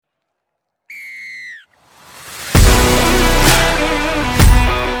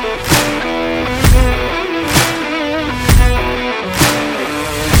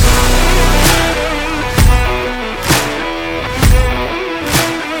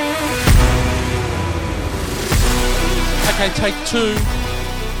Okay, take two.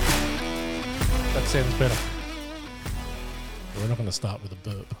 That sounds better. We're not going to start with a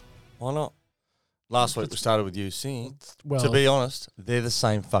burp. Why not? Last week we started with you singing. Well, to be honest, they're the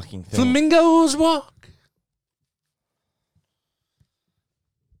same fucking thing. Flamingos walk.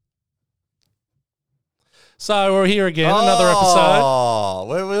 So we're here again, another episode. Oh,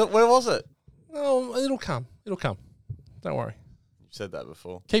 where was it? Oh, it'll come. It'll come. Don't worry. You've said that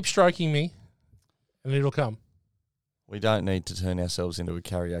before. Keep stroking me, and it'll come. We don't need to turn ourselves into a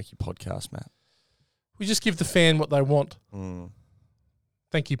karaoke podcast, Matt. We just give the fan what they want. Mm.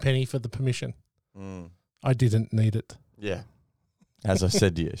 Thank you, Penny, for the permission. Mm. I didn't need it. Yeah. As I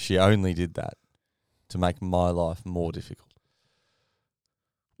said to you, she only did that to make my life more difficult.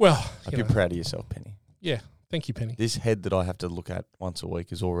 Well, I'd be proud of yourself, Penny. Yeah. Thank you, Penny. This head that I have to look at once a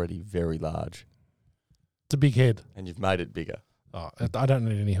week is already very large. It's a big head. And you've made it bigger. Oh, I don't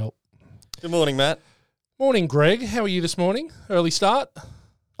need any help. Good morning, Matt. Morning, Greg. How are you this morning? Early start?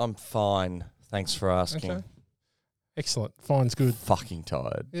 I'm fine. Thanks for asking. Okay. Excellent. Fine's good. Fucking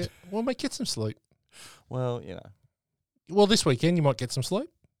tired. Yeah. Well, mate, get some sleep. Well, you know. Well, this weekend you might get some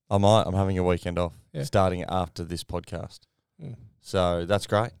sleep. I might. I'm having a weekend off, Yeah. starting after this podcast. Mm. So that's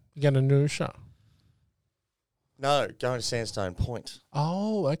great. You going to Noosa? No, going to Sandstone Point.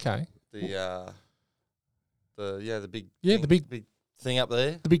 Oh, okay. The big Yeah, thing, the big thing up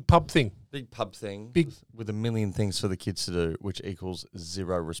there. the big pub thing. Big pub thing. Big with a million things for the kids to do, which equals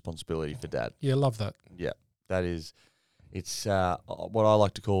zero responsibility for dad. Yeah, love that. Yeah. That is, it's what I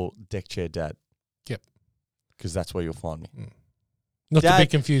like to call deck chair dad. Yep. Because that's where you'll find me. Not Dad. to be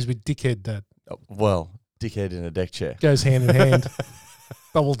confused with dickhead dad. Oh, well, dickhead in a deck chair. Goes hand in hand.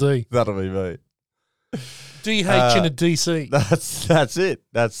 Double D. That'll be me. DH in a DC. That's it.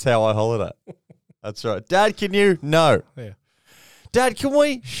 That's how I holiday. That's right. Dad, can you? No. Yeah. Dad, can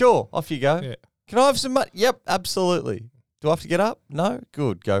we? Sure. Off you go. Yeah. Can I have some money? Yep, absolutely. Do I have to get up? No?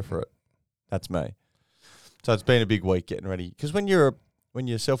 Good. Go for it. That's me. So it's been a big week getting ready. Because when you're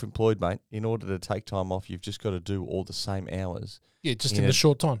self-employed, mate, in order to take time off, you've just got to do all the same hours. Yeah, just in a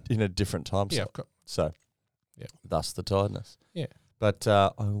short time. In a different time slot. Yeah. So, yeah. Thus the tiredness. Yeah. But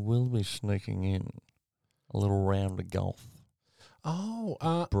I will be sneaking in a little round of golf. Oh.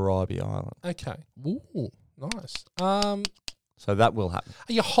 Bribey Island. Okay. Ooh, nice. So that will happen.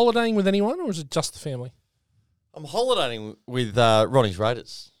 Are you holidaying with anyone, or is it just the family? I'm holidaying with Ronnie's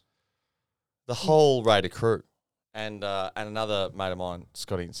Raiders. The whole Raider crew. And another mate of mine,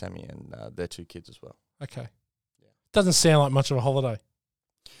 Scotty and Sammy, and their two kids as well. Okay. Yeah. Doesn't sound like much of a holiday.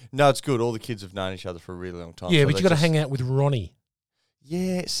 No, it's good. All the kids have known each other for a really long time. Yeah, so but you got to hang out with Ronnie.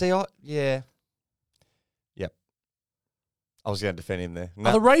 Yeah, see, Yep. I was going to defend him there.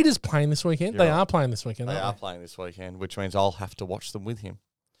 No, Are the Raiders playing this weekend? You're They right. are playing this weekend, they aren't are they? playing this weekend, which means I'll have to watch them with him,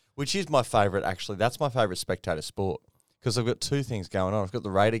 which is my favourite, actually. That's my favourite spectator sport because I've got two things going on. I've got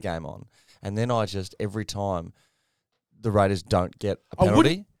the Raider game on, and then I just, every time the Raiders don't get a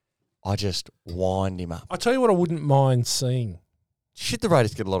penalty, I just wind him up. I tell you what I wouldn't mind seeing. Shit, the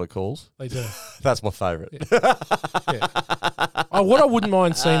Raiders get a lot of calls. They do. That's my favourite. Yeah. What I wouldn't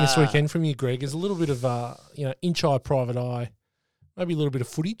mind seeing this weekend from you, Greg, is a little bit of inch eye, private eye, maybe a little bit of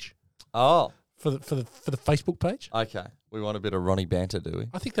footage Oh, for the Facebook page. okay. We want a bit of Ronnie banter, do we?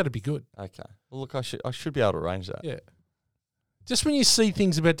 I think that'd be good. Okay. Well, look, I should be able to arrange that. Yeah. Just when you see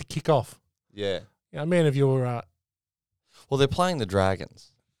things about to kick off. Yeah. A man of your Well, they're playing the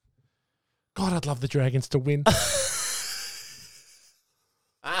Dragons. God, I'd love the Dragons to win.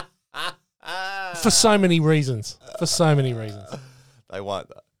 For so many reasons. They won't,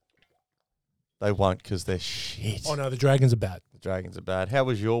 though. They won't because they're shit. Oh, no, the Dragons are bad. The Dragons are bad. How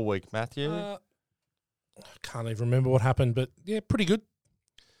was your week, Matthew? I can't even remember what happened, but yeah, pretty good.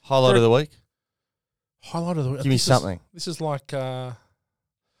 Highlight of the week? Highlight of the week. Give me something. This is like, my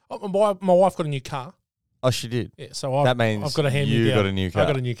wife got a new car. Oh, she did? Yeah, so that means I've got a hand you me down. got a new car. I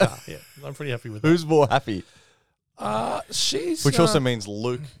got a new car, yeah. I'm pretty happy with that. Who's more happy? She's... Which also means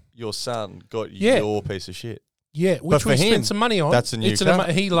Luke, your son, got your piece of shit. Yeah, which we spent some money on. That's a new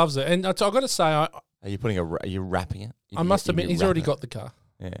car. He loves it. And I've got to say... Are you wrapping it? I must admit, he's already got the car.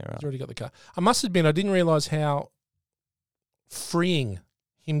 Yeah, right. He's already got the car. I must admit, I didn't realise how freeing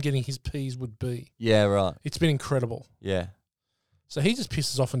him getting his P's would be. Yeah, right. It's been incredible. Yeah. So he just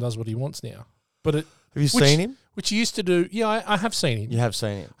pisses off and does what he wants now. But have you seen him? Which he used to do. Yeah, I have seen him. You have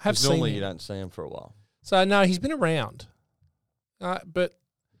seen him. I have seen normally him. You don't see him for a while. So no, he's been around. But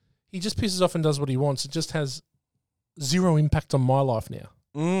he just pisses off and does what he wants. It just has zero impact on my life now.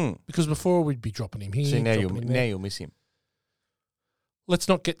 Because before we'd be dropping him here. So now you'll miss him. let's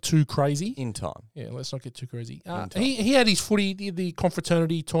not get too crazy. In time. Yeah, let's not get too crazy. In time. He had his footy, the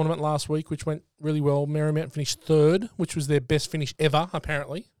confraternity tournament last week, which went really well. Marymount finished third, which was their best finish ever,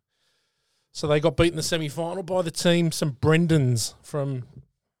 apparently. So they got beaten in the semi-final by the team, some Brendans from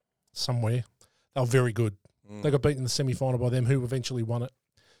somewhere. They were very good. They got beaten in the semi-final by them, who eventually won it.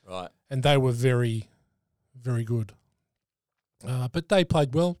 Right. And they were very, very good. But they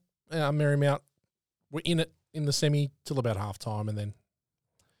played well. Marymount were in it in the semi till about half-time, and then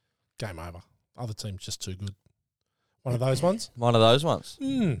game over. Other team's just too good. One of those ones? One of those ones.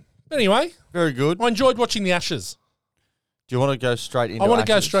 Anyway. Very good. I enjoyed watching the Ashes. Do you want to go straight into I want to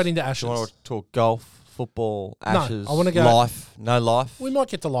go Ashes? straight into Ashes. Do you want to talk golf, football, Ashes, I want to go life? No life? We might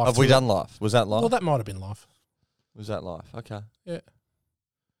get to life. Have we done life? Was that life? Well, that might have been life. Was that life? Okay. Yeah.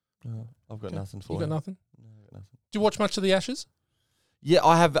 I've got nothing for you. you. Got nothing? No, I've got nothing. Do you watch much of the Ashes? Yeah,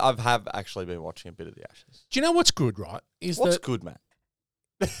 I have. I've actually been watching a bit of the Ashes. Do you know what's good, right? What's good, Matt?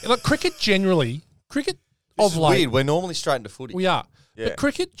 Like cricket generally, This of is late. weird. We're normally straight into footy. We are. Yeah. But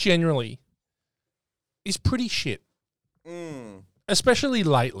cricket generally is pretty shit, especially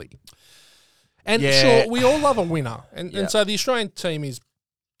lately. And sure, we all love a winner. And so the Australian team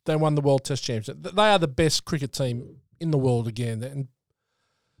they won the World Test Championship. They are the best cricket team in the world again. And,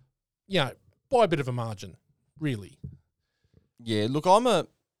 by a bit of a margin, really. Yeah, look, I'm a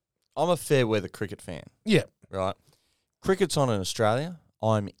fair weather cricket fan. Yeah. Right? Cricket's on in Australia.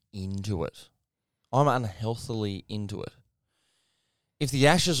 I'm into it. I'm unhealthily into it. If the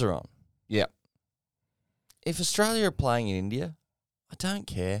Ashes are on, yeah. If Australia are playing in India, I don't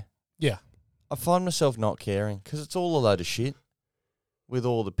care. Yeah. I find myself not caring because it's all a load of shit with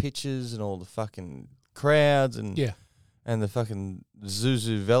all the pitches and all the fucking crowds and the fucking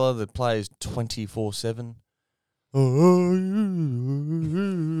Zuzuvela that plays 24/7.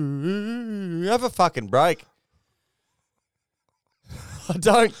 Have a fucking break. I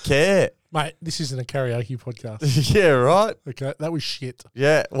don't care. Mate, this isn't a karaoke podcast. Yeah, right? Okay, that was shit.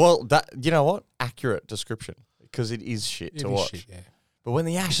 Yeah, well, you know what? Accurate description because it is shit to watch. Shit, yeah. But when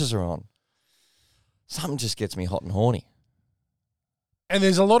the Ashes are on, something just gets me hot and horny. And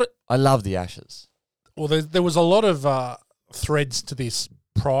there's a lot of... I love the Ashes. Well, there was a lot of threads to this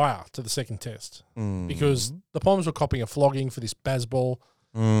prior to the second test because the Poms were copying a flogging for this Bazball.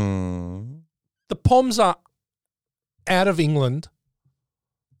 The Poms are out of England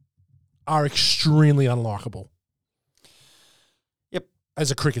are extremely unlikable. Yep. As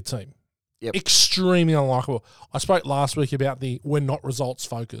a cricket team. Yep. Extremely unlikable. I spoke last week about we're not results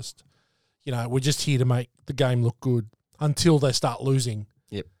focused. We're just here to make the game look good until they start losing.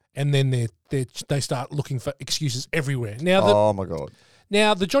 Yep. And then they start looking for excuses everywhere. Now, oh my God.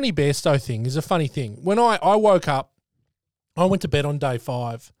 Now, the Johnny Bairstow thing is a funny thing. When I woke up, I went to bed on day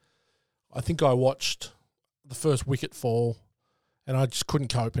 5. I think I watched the first wicket fall and I just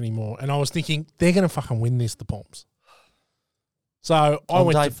couldn't cope anymore. And I was thinking, they're going to fucking win this, the Poms. So I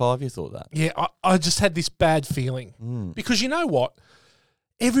went on day to 5, you thought that? Yeah, I just had this bad feeling. Because you know what?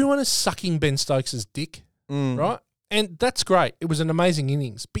 Everyone is sucking Ben Stokes' dick, right? And that's great. It was an amazing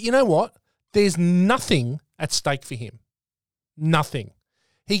innings. But you know what? There's nothing at stake for him. Nothing.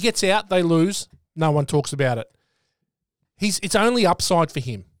 He gets out, they lose, no one talks about it. It's only upside for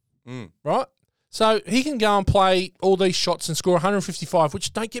him, right? So he can go and play all these shots and score 155,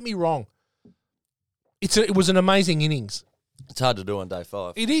 which, don't get me wrong, it was an amazing innings. It's hard to do on day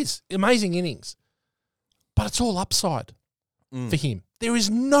 5. It is. Amazing innings. But it's all upside for him. There is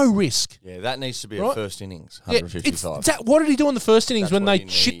no risk. Yeah, that needs to be a Right? first innings, 155. What did he do in the first innings That's when what they he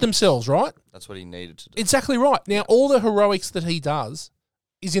shit needs. themselves, right? That's what he needed to do. Exactly right. Now, all the heroics that he does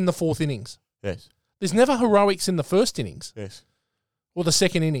is in the 4th innings. Yes. There's never heroics in the first innings Yes. or the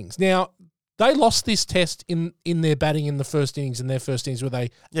second innings. Now, they lost this test in their batting in the first innings, in their first innings, where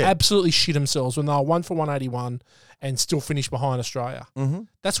they absolutely shit themselves when they were 1 for 181 and still finished behind Australia.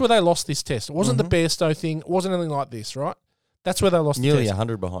 That's where they lost this test. It wasn't the Bairstow thing. It wasn't anything like this, right? That's where they lost Nearly the test.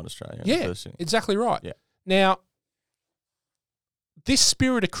 100 behind Australia. In the first innings. Exactly right. Yeah. Now, this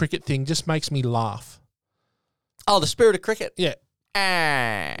spirit of cricket thing just makes me laugh. Oh, the spirit of cricket. Yeah.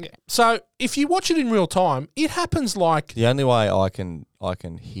 Ah. So if you watch it in real time, it happens like The only way I can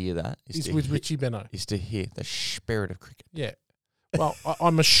hear that is with Richie Benno. is to hear the spirit of cricket. Yeah. Well,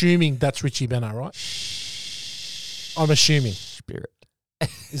 I'm assuming that's Richie Benno, right? I'm assuming. Spirit.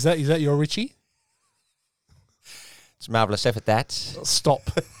 Is that your Richie? It's marvellous effort, that. Stop.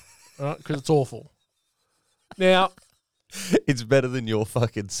 Right? Because it's awful. Now, It's better than your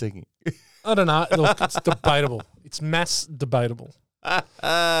fucking singing. I don't know. Look, it's debatable. It's mass debatable.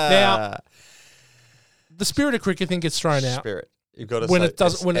 Now, the spirit of cricket thing gets thrown out Spirit. You've got to when say it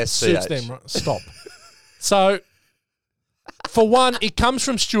doesn't. When it suits SCH. them. Right? Stop. So, For one, it comes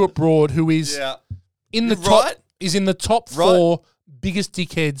from Stuart Broad, who is in the top. Right. Is in the top 4 biggest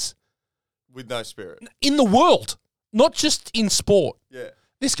dickheads with no spirit in the world, not just in sport. Yeah.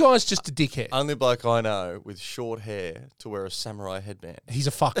 This guy's just a dickhead. Only bloke I know with short hair to wear a samurai headband. He's a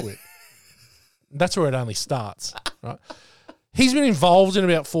fuckwit. That's where it only starts, right? He's been involved in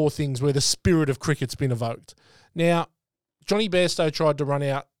about 4 things where the spirit of cricket's been evoked. Now, Johnny Bairstow tried to run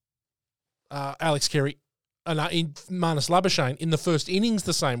out Alex Carey in Marnus Labuschagne in the first innings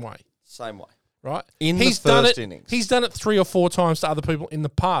the same way. Same way. Right? He's done it, innings. He's done it 3 or 4 times to other people in the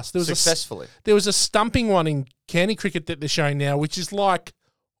past. Successfully. There was a stumping one in county cricket that they're showing now, which is like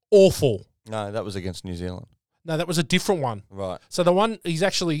awful. No, that was against New Zealand. No, that was a different one. Right. So the one, he's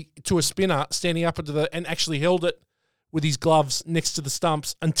actually to a spinner, standing up and actually held it with his gloves next to the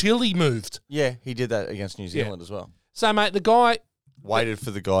stumps until he moved. Yeah, he did that against New Zealand as well. So, mate, the guy... Waited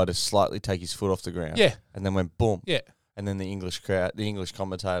for the guy to slightly take his foot off the ground. Yeah. And then went boom. Yeah. And then the English crowd, the English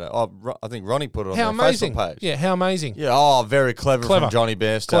commentator, I think Ronnie put it on their Facebook page. Yeah, how amazing. Yeah, very clever from Johnny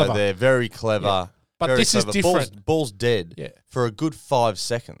Bairstow there. Very clever. Yeah. But very this clever. is different. Ball's dead for a good 5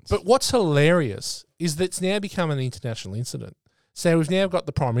 seconds. But what's hilarious is that it's now become an international incident. So we've now got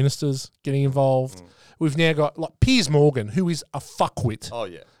the Prime Ministers getting involved. We've now got like Piers Morgan, who is a fuckwit. Oh,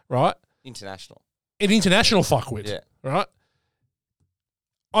 yeah. Right? International. An international fuckwit. Yeah. Right?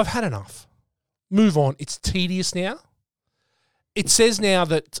 I've had enough. Move on. It's tedious now. It says now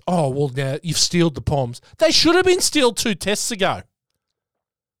that, now you've stealed the Poms. They should have been stealed 2 tests ago.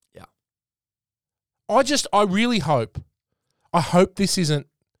 Yeah. I really hope this isn't,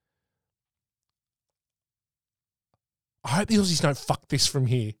 I hope the Aussies don't fuck this from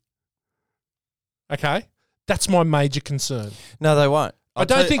here. Okay? That's my major concern. No, they won't. I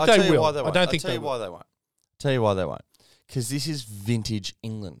don't think they will. I don't think they will. Why they won't. Tell you why they won't. Because this is vintage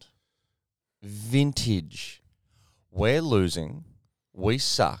England. Vintage. We're losing. We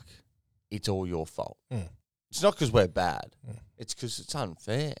suck. It's all your fault. It's not because we're bad. It's because it's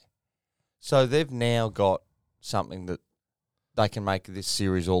unfair. So they've now got something that they can make this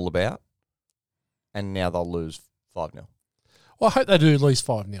series all about, and now they'll lose 5-0. Well, I hope they do at least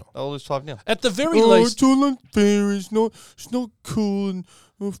 5-0. They'll lose 5-0. At the very least. It's all unfair. It's not cool. And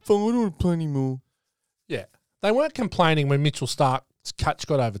I don't want to play anymore. Yeah. They weren't complaining when Mitchell Stark's catch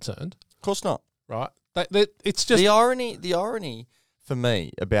got overturned. Of course not. Right? It's just... The irony for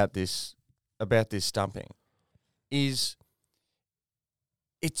me about this stumping is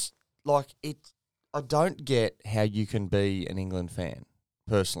it's like I don't get how you can be an England fan,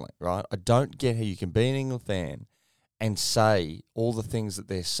 personally, right? I don't get how you can be an England fan and say all the things that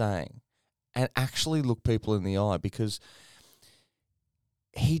they're saying and actually look people in the eye, because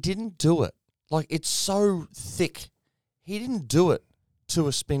he didn't do it. Like, it's so thick. He didn't do it to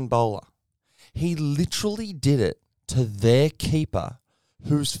a spin bowler. He literally did it to their keeper,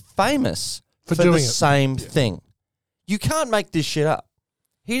 who's famous for the same thing. You can't make this shit up.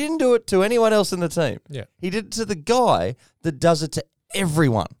 He didn't do it to anyone else in the team. Yeah. He did it to the guy that does it to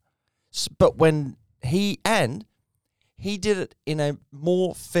everyone. But when he did it in a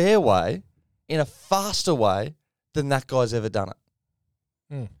more fair way, in a faster way than that guy's ever done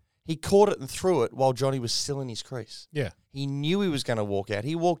it. He caught it and threw it while Johnny was still in his crease. Yeah. He knew he was going to walk out.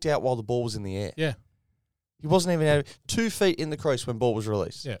 He walked out while the ball was in the air. Yeah. He wasn't even out 2 feet in the crease when ball was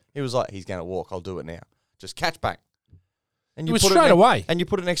released. Yeah. He was like, he's going to walk. I'll do it now. Just catch back. And it was straight away. And you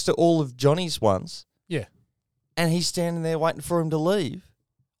put it next to all of Johnny's ones. Yeah. And he's standing there waiting for him to leave.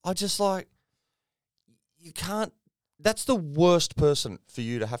 I just like, you can't. That's the worst person for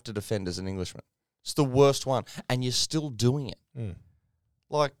you to have to defend as an Englishman. It's the worst one. And you're still doing it.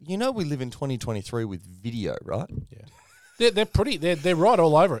 Like, we live in 2023 with video, right? Yeah. They're right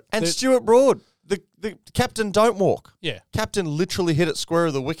all over it. And Stuart Broad, the captain don't walk. Yeah. Captain literally hit it square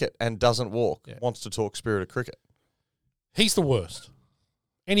of the wicket and doesn't walk. Yeah. Wants to talk spirit of cricket. He's the worst.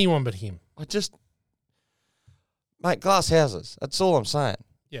 Anyone but him. Mate, glass houses. That's all I'm saying.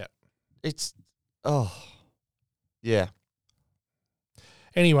 Yeah. Yeah.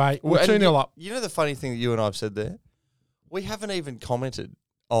 Anyway, we're 2-0 up. You know the funny thing that you and I have said there? We haven't even commented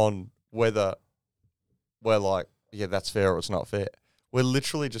on whether we're like, yeah, that's fair or it's not fair. We're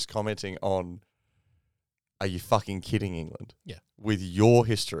literally just commenting on, are you fucking kidding, England? Yeah. With your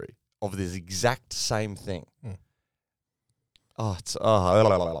history of this exact same thing. It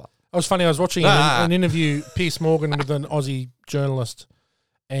was funny. I was watching an interview, Piers Morgan, with an Aussie journalist,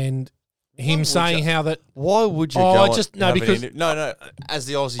 and him saying how that. Why would you? No, as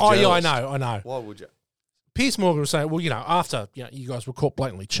the Aussie. Journalist. Yeah, I know. Why would you? Piers Morgan was saying, well, after you guys were caught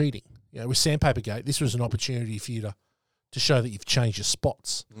blatantly cheating, with Sandpaper Gate, this was an opportunity for you to show that you've changed your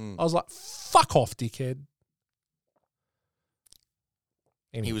spots. I was like, fuck off, dickhead.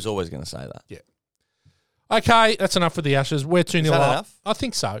 Anyway. He was always going to say that. Yeah. Okay, that's enough for the Ashes. We're 2-0 that up. enough? I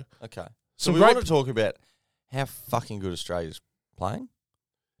think so. Okay. So Some we great want to talk about how fucking good Australia's playing.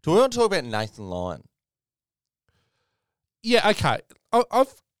 Do we want to talk about Nathan Lyon? Yeah, okay.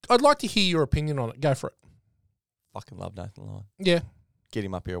 I'd like to hear your opinion on it. Go for it. Fucking love Nathan Lyon. Yeah. Get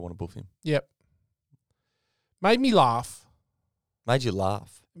him up here. I want to boof him. Yep. Made me laugh. Made you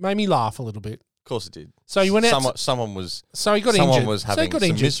laugh. Made me laugh a little bit. Of course it did. So he went out. Someone was. So he got someone injured. was having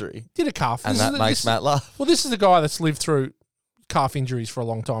some misery, Did a calf, and that makes Matt laugh. Well, this is a guy that's lived through calf injuries for a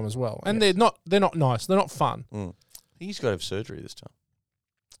long time as well, and they're not nice. They're not fun. I think he's got to have surgery this time.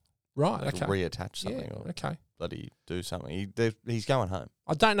 Right. Like okay. Reattach something. Yeah, or okay. Bloody do something. He's going home.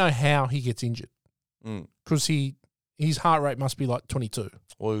 I don't know how he gets injured because his heart rate must be like 22.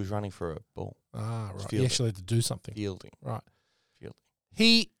 Well, he was running for a ball. Ah, right. Fielding. He actually had to do something. Fielding. Right.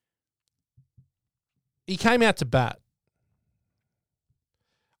 Fielding. He came out to bat.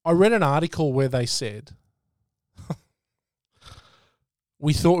 I read an article where they said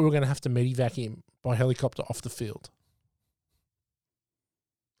we thought we were going to have to medevac him by helicopter off the field.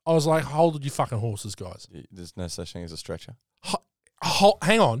 I was like, hold your fucking horses, guys. There's no such thing as a stretcher.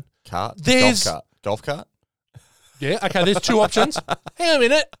 Hang on. Cart? There's Golf cart? Yeah, okay, there's two options. Hang on a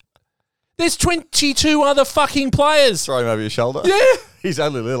minute. There's 22 other fucking players. Throw him over your shoulder? Yeah. He's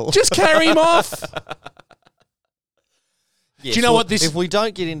only little. Just carry him off. Yes, do you know what this... If we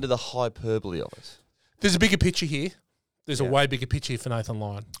don't get into the hyperbole of it. There's a bigger picture here. There's a way bigger picture here for Nathan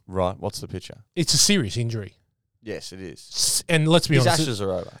Lyon. Right, what's the picture? It's a serious injury. Yes, it is. And let's be honest. His Ashes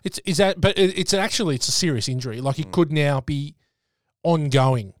are over. It's a serious injury. Like, it could now be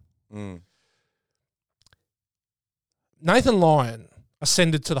ongoing. Nathan Lyon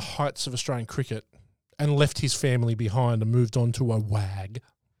ascended to the heights of Australian cricket and left his family behind and moved on to a WAG.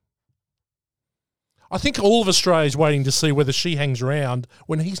 I think all of Australia is waiting to see whether she hangs around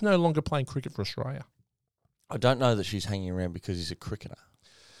when he's no longer playing cricket for Australia. I don't know that she's hanging around because he's a cricketer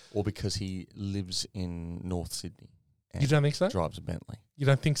or because he lives in North Sydney. You don't think so? Drives a Bentley. You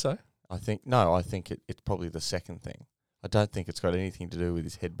don't think so? I think it's probably the second thing. I don't think it's got anything to do with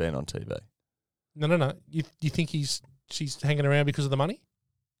his head being on TV. No. You think she's hanging around because of the money?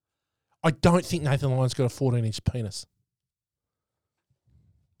 I don't think Nathan Lyon's got a 14-inch penis.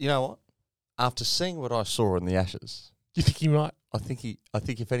 You know what? After seeing what I saw in the Ashes, You think he might? I think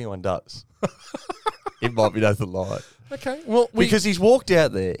if anyone does, it might be Nathan Lyon. Okay, well... Because he's walked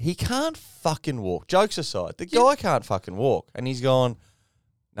out there. He can't fucking walk. Jokes aside, the guy can't fucking walk. And he's gone,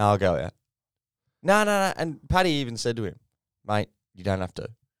 no, I'll go out. No. And Paddy even said to him, mate, you don't have to.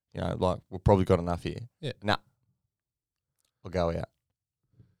 You know, like, we've probably got enough here. Yeah. Nah. I'll go out.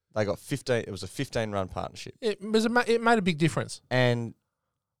 They got 15. It was a 15-run partnership. It made a big difference. And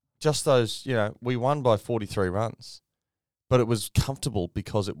just those, we won by 43 runs. But it was comfortable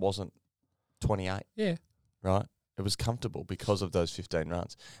because it wasn't 28. Yeah. Right? It was comfortable because of those 15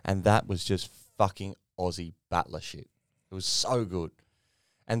 runs. And that was just fucking Aussie battler shit. It was so good.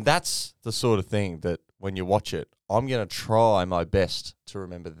 And that's the sort of thing that when you watch it, I'm going to try my best to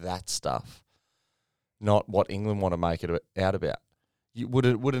remember that stuff, not what England want to make it out about. Would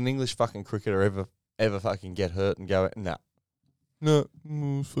an English fucking cricketer ever fucking get hurt and go, nah. No,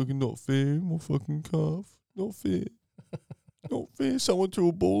 it's fucking not fair. My fucking calf. Not fair. Not fair. Someone threw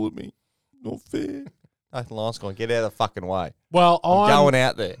a ball at me. Not fair. Nathan Lyon's going, get out of the fucking way. Well, I'm going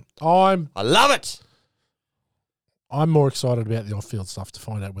out there. I love it. I'm more excited about the off-field stuff to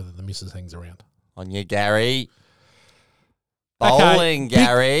find out whether the missus hangs around. On you, Gary. Bowling,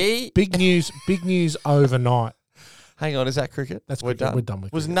 Gary. Big news overnight. Hang on, is that cricket? That's We're cricket. done. We're done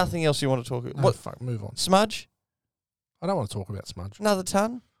with Was cricket. nothing else you want to talk about? No, What? Fuck, move on. Smudge? I don't want to talk about Smudge. Another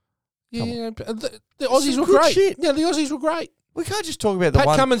ton? Yeah, but the Aussies were good great. shit. Yeah, the Aussies were great. We can't just talk about the Pat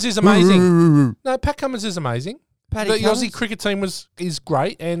one. Cummins is amazing. No, Pat Cummins is amazing. The Cummins? Aussie cricket team is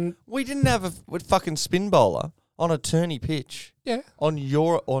great, and We didn't have a fucking spin bowler on a tourney pitch. yeah,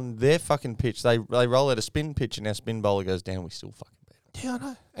 On their fucking pitch. They roll out a spin pitch and our spin bowler goes down. We still fucking beat them. I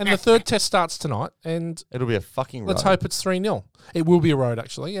know. And the third test starts tonight, and It'll be a fucking let's road. hope it's 3-0. It will be a road,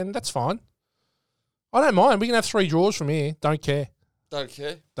 actually, and that's fine. I don't mind. We can have 3 draws from here. Don't care. Don't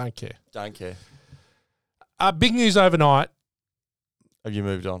care. Don't care. Don't care. Big news overnight. Have you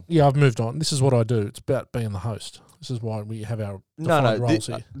moved on? Yeah, I've moved on. This is what I do. It's about being the host. This is why we have our defined roles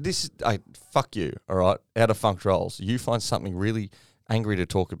here. This fuck you, all right? Out of funked roles. You find something really angry to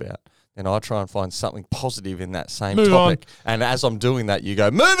talk about, and I try and find something positive in that same Move topic. And as I'm doing that, you go,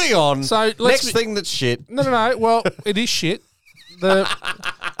 moving on. So next thing that's shit. No. Well, it is shit. The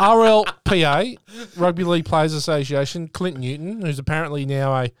RLPA, Rugby League Players Association, Clint Newton, who's apparently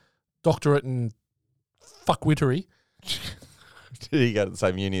now a doctorate in fuckwittery, Did he go to the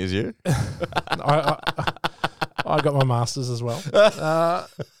same uni as you? I got my masters as well.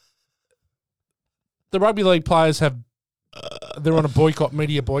 The rugby league players they're on a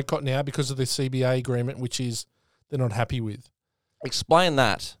media boycott now because of the CBA agreement, which is they're not happy with. Explain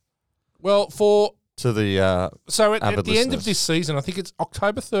that. Well, to the so at the listeners. end of this season, I think it's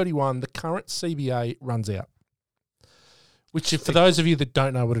October 31, the current CBA runs out. Which, for those of you that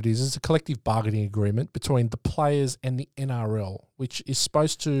don't know what it is a collective bargaining agreement between the players and the NRL, which is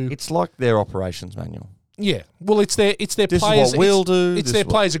supposed to... It's like their operations manual. Yeah. Well, it's their This players... is what we'll do. It's their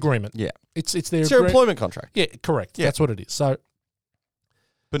players' agreement. Yeah. It's their employment contract. Yeah, correct. Yeah. That's what it is. So...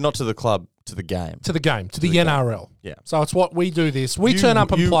 But not to the club, to the game. To the NRL. Yeah. So it's what we do this. We turn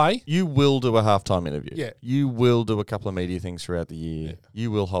up and play. You will do a halftime interview. Yeah. You will do a couple of media things throughout the year. Yeah. You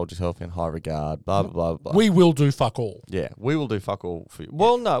will hold yourself in high regard, blah, blah, blah, blah. We will do fuck all. Yeah, we will do fuck all for you.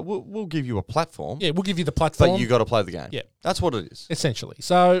 Well, no, we'll give you a platform. Yeah, we'll give you the platform. But you got to play the game. Yeah. That's what it is. Essentially.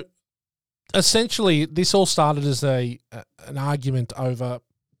 So, this all started as an argument over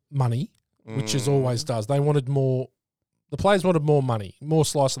money, which is always does. They wanted more... The players wanted more money, more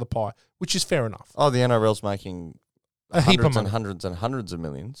slice of the pie, which is fair enough. Oh, the NRL's making a heap of money. And hundreds and hundreds of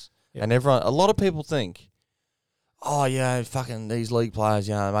millions. Yeah. And a lot of people think, oh, yeah, fucking these league players,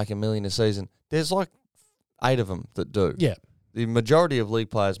 make $1 million a season. There's like 8 of them that do. Yeah. The majority of league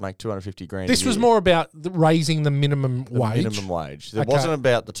players make $250,000. This was more about raising the minimum wage. Minimum wage. It wasn't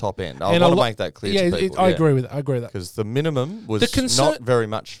about the top end. I And want to make that clear to people. I agree with that. Because the minimum was not very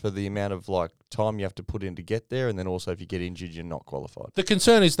much for the amount of time you have to put in to get there, and then also if you get injured, you're not qualified. The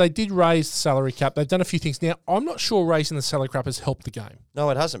concern is they did raise the salary cap. They've done a few things. Now, I'm not sure raising the salary cap has helped the game. No,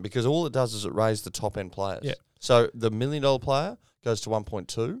 it hasn't, because all it does is it raises the top end players. Yeah. So the $1 million player goes to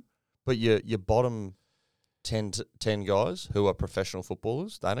 1.2, but your bottom 10 guys who are professional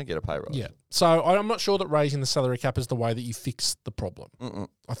footballers, they don't get a pay rise. Yeah. So I'm not sure that raising the salary cap is the way that you fix the problem.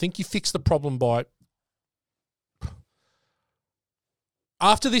 I think you fix the problem by...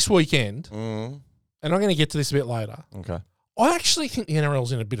 After this weekend, and I'm going to get to this a bit later, okay, I actually think the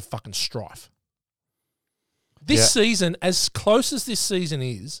NRL's in a bit of fucking strife. This season, as close as this season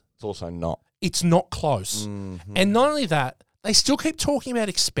is... It's also not. It's not close. Mm-hmm. And not only that, they still keep talking about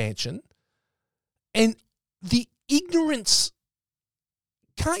expansion. And the ignorance...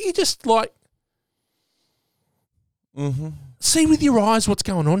 Can't you just, see with your eyes what's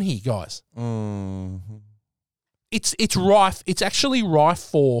going on here, guys? Mm-hmm. It's rife. It's actually rife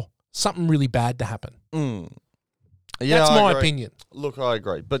for something really bad to happen. Yeah, that's my agree. opinion. Look, I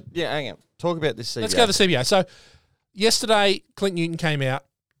agree. But, hang on. Talk about this CBA. Let's go to the CBA. So, yesterday, Clint Newton came out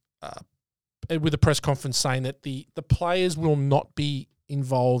with a press conference saying that the players will not be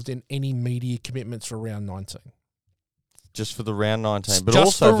involved in any media commitments for round 19. Just for the round 19, but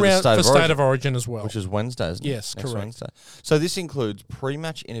just also for the State of Origin as well. Which is Wednesday, isn't it? Yes, Next correct. Wednesday. So this includes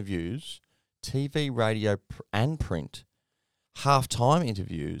pre-match interviews, TV, radio, and print, halftime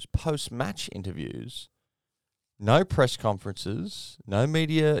interviews, post-match interviews, no press conferences, no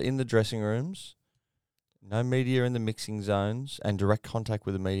media in the dressing rooms, no media in the mixing zones, and direct contact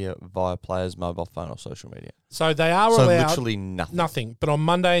with the media via players' mobile phone or social media. So they are allowed... literally nothing. Nothing. But on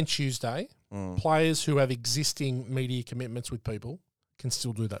Monday and Tuesday, players who have existing media commitments with people can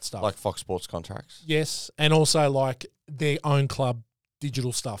still do that stuff. Like Fox Sports contracts? Yes, and also like their own club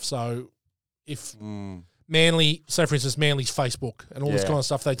digital stuff. So if Manly, say for instance, Manly's Facebook and all this kind of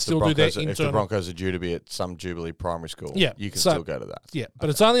stuff, they'd still do their internal... If the Broncos are due to be at some Jubilee primary school, you can still go to that. Yeah, but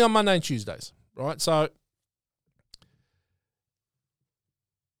it's only on Monday and Tuesdays, right? So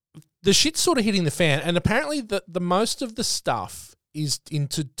the shit's sort of hitting the fan, and apparently the most of the stuff is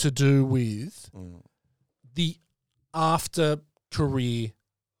to do with the after career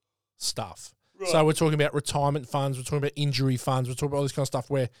stuff. Right. So we're talking about retirement funds, we're talking about injury funds, we're talking about all this kind of stuff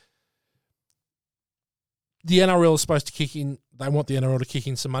where the NRL is supposed to kick in. They want the NRL to kick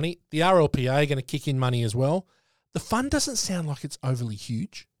in some money. The RLPA are going to kick in money as well. The fund doesn't sound like it's overly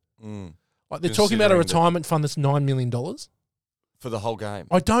huge. Like they're talking about a retirement fund that's $9 million. For the whole game.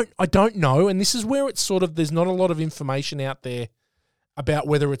 I don't know, and this is where it's sort of there's not a lot of information out there about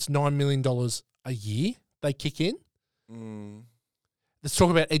whether it's $9 million a year they kick in. Let's talk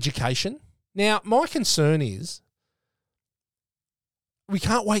about education. Now, my concern is we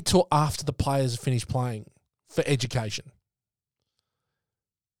can't wait till after the players finish playing for education.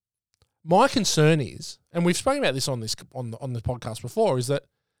 My concern is, and we've spoken about this on the podcast before, is that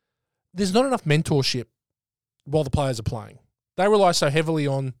there's not enough mentorship while the players are playing. They rely so heavily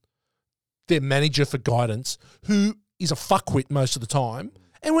on their manager for guidance, who is a fuckwit most of the time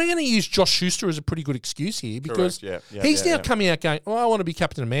And we're going to use Josh Schuster as a pretty good excuse here because he's now coming out going, I want to be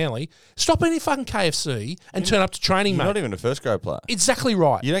captain of Manly. Stop eating fucking KFC and turn up to training, mate. You're not even a first grade player. Exactly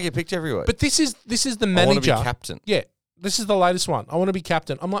right. You don't get picked every week. But this is the manager. I want to be captain. Yeah. This is the latest one. I want to be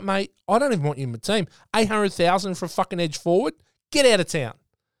captain. I'm like, mate, I don't even want you in my team. 800,000 for a fucking edge forward? Get out of town.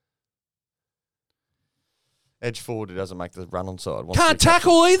 Edge forward, he doesn't make the run on side. Can't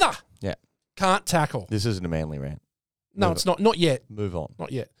tackle either. Yeah. Can't tackle. This isn't a Manly rant. No, it's not. Not yet. Move on.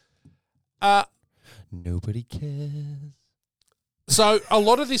 Not yet. Nobody cares. So a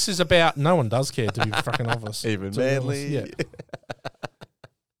lot of this is about no one does care, to be fucking honest. Even Manly. Yeah.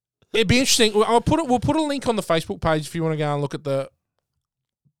 It'd be interesting. We'll put a link on the Facebook page if you want to go and look at the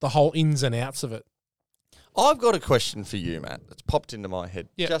whole ins and outs of it. I've got a question for you, Matt. That's popped into my head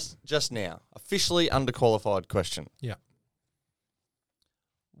just now. Officially underqualified question. Yeah.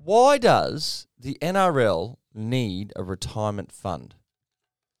 Why does the NRL need a retirement fund?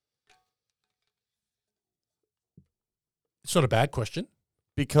 It's not a bad question.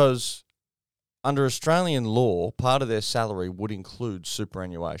 Because under Australian law, part of their salary would include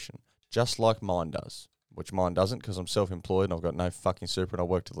superannuation, just like mine does, which mine doesn't because I'm self-employed and I've got no fucking super and I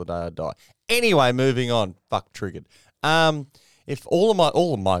work till the day I die. Anyway, moving on. Fuck, triggered. If all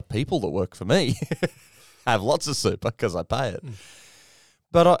of my people that work for me have lots of super because I pay it,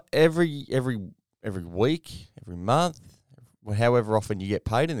 but every week, every month, however often you get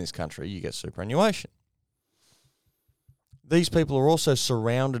paid in this country, you get superannuation. These people are also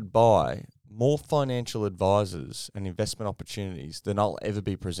surrounded by more financial advisors and investment opportunities than I'll ever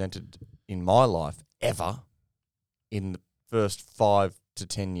be presented in my life, ever, in the first 5 to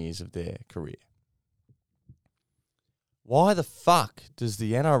 10 years of their career. Why the fuck does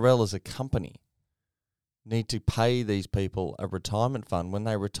the NRL as a company need to pay these people a retirement fund when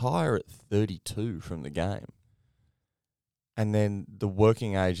they retire at 32 from the game? And then the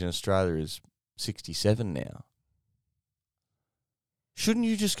working age in Australia is 67 now. Shouldn't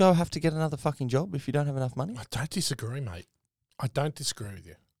you just go have to get another fucking job if you don't have enough money? I don't disagree, mate. I don't disagree with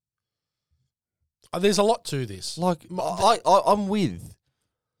you. There's a lot to this. Like, I'm with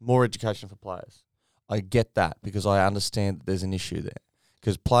more education for players. I get that because I understand that there's an issue there.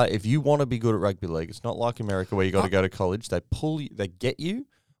 Because if you want to be good at rugby league, it's not like America where you got to go to college. They pull you, they get you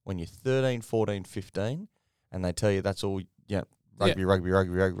when you're 13, 14, 15, and they tell you that's all,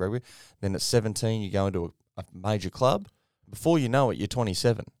 rugby. Then at 17, you go into a major club. Before you know it, you're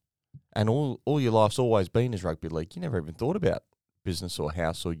 27. And all your life's always been is rugby league. You never even thought about business or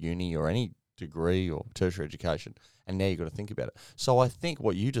house or uni or any degree or tertiary education. And now you've got to think about it. So I think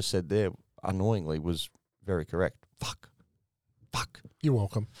what you just said there, annoyingly, was very correct. Fuck. You're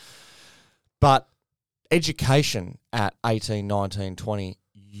welcome. But education at 18, 19, 20,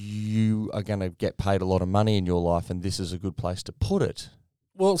 you are going to get paid a lot of money in your life, and this is a good place to put it.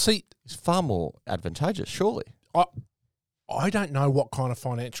 Well, see, it's far more advantageous, surely. I don't know what kind of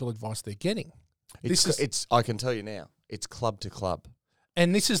financial advice they're getting. I can tell you now, it's club to club.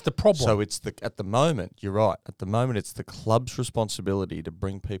 And this is the problem. So at the moment, you're right. At the moment, it's the club's responsibility to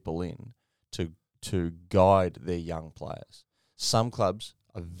bring people in to guide their young players. Some clubs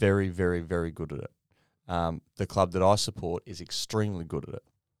are very, very, very good at it. The club that I support is extremely good at it.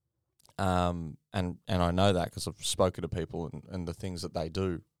 And I know that because I've spoken to people and the things that they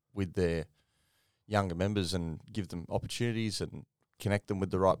do with their younger members and give them opportunities and connect them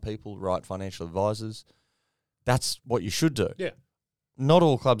with the right people, right financial advisors. That's what you should do. Yeah. Not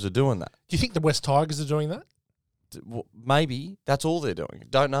all clubs are doing that. Do you think the West Tigers are doing that? Well, maybe that's all they're doing.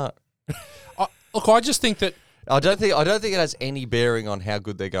 Don't know. Look, I just think that I don't think it has any bearing on how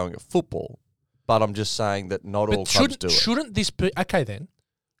good they're going at football. But I'm just saying that not all clubs do it. Shouldn't this be okay then?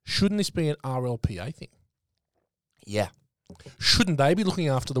 Shouldn't this be an RLPA thing? Yeah. Shouldn't they be looking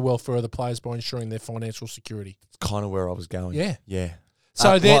after the welfare of the players by ensuring their financial security? It's kind of where I was going. Yeah. Yeah.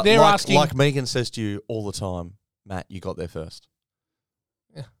 So they're asking... Like Megan says to you all the time, Matt, you got there first.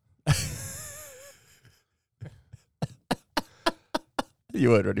 Yeah.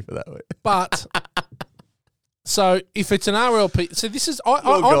 You weren't ready for that, were you? But... So if it's an RLP... So this is... God.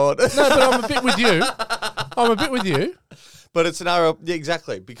 No, but I'm a bit with you. But it's an RLP... Yeah,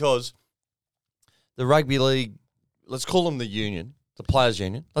 exactly, because the rugby league... Let's call them the union, the players'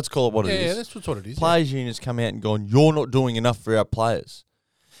 union. Let's call it what it is. Yeah, that's what it is. Players' unions come out and gone, you're not doing enough for our players.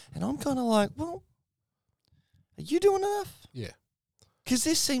 And I'm kind of like, well, are you doing enough? Yeah. Because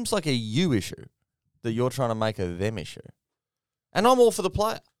this seems like a you issue that you're trying to make a them issue. And I'm all for the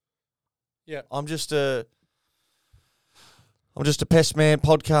player. Yeah. I'm just a pest man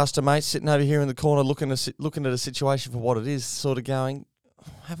podcaster, mate, sitting over here in the corner looking at a situation for what it is, sort of going,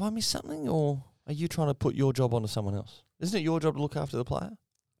 have I missed something or... Are you trying to put your job onto someone else? Isn't it your job to look after the player?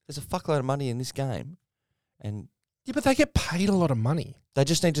 There's a fuckload of money in this game, and Yeah, but they get paid a lot of money. they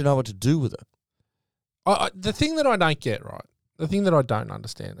just need to know what to do with it. The thing that I don't get, right, the thing that I don't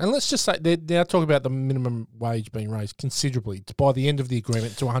understand, and let's just say they're now talking about the minimum wage being raised considerably by the end of the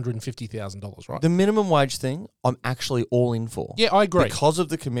agreement to $150,000, right? The minimum wage thing, I'm actually all in for. Yeah, I agree. Because of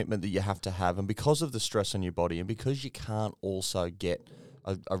the commitment that you have to have, and because of the stress on your body, and because you can't also get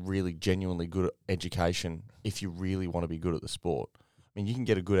a really genuinely good education if you really want to be good at the sport. I mean, you can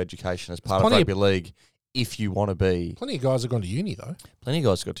get a good education as part of rugby league if you want to be. Plenty of guys have gone to uni, though. Plenty of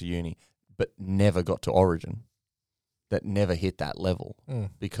guys got to uni, but never got to Origin. That never hit that level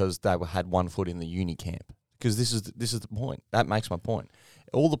because they had one foot in the uni camp. Because this is the point. That makes my point.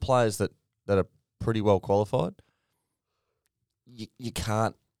 All the players that are pretty well qualified, you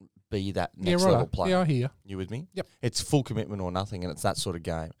can't be that next level player. Yeah, I hear. You with me? Yep. It's full commitment or nothing, and it's that sort of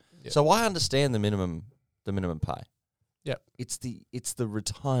game. Yep. So I understand the minimum pay. Yep. It's the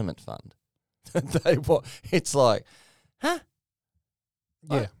retirement fund. It's like, huh?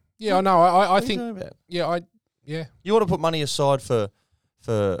 Yeah. Yeah, I know. I What are you think. talking about? Yeah. You want to put money aside for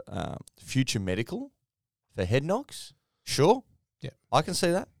future medical, for head knocks? Sure. Yeah. I can see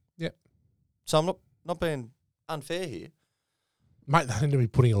that. Yeah. So I'm not being unfair here. Mate, they need to be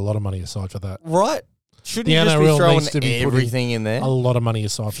putting a lot of money aside for that. Right. Shouldn't The you just NRL be throwing needs to be everything in there? A lot of money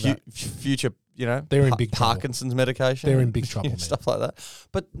aside for that. Future, They're in big trouble. Parkinson's medication. They're in big trouble, man. Stuff like that.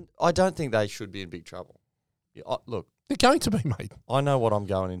 But I don't think they should be in big trouble. Yeah, look, They're going to be, mate. I know what I'm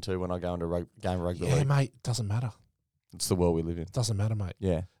going into when I go into a game of rugby Yeah, league. mate. Doesn't matter. It's the world we live in. Doesn't matter, mate.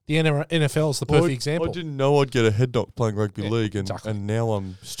 Yeah. The NFL is the perfect example. I didn't know I'd get a head knock playing rugby Yeah, league, exactly. and now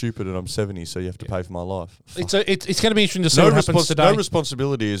I'm stupid and I'm 70, so you have to pay for my life. It's going to be interesting to see what happens today. No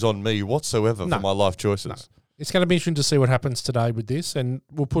responsibility is on me whatsoever for my life choices. No. It's going to be interesting to see what happens today with this, and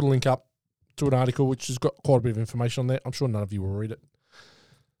we'll put a link up to an article which has got quite a bit of information on there. I'm sure none of you will read it.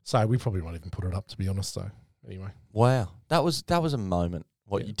 So we probably won't even put it up, to be honest, though. Anyway. Wow. That was a moment.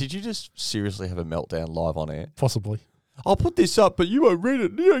 What, Yeah. did you just seriously have a meltdown live on air? Possibly. I'll put this up, but you won't read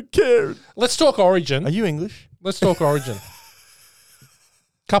it. You don't care. Let's talk Origin. Are you English? Let's talk Origin.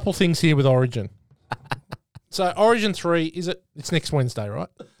 Couple things here with Origin. So Origin 3, it's next Wednesday, right?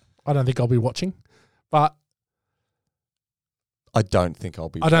 I don't think I'll be watching, but I don't think I'll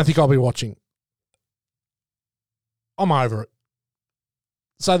be. I don't think I'll be watching. I'm over it.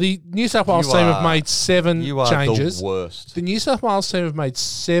 So the New South Wales team have made 7 You are changes. the worst. The New South Wales team have made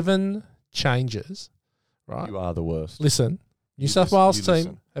 7 changes, right? You are the worst. Listen, New South Wales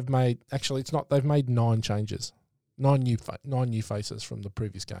team have made, actually it's not, they've made 9 changes. 9 new faces from the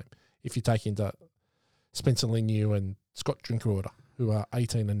previous game. If you take into Spencer Liniu and Scott Drinkwater, who are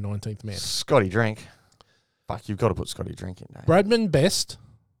 18 and 19th man. Scotty Drink. Fuck, you've got to put Scotty Drink in there. Bradman Best,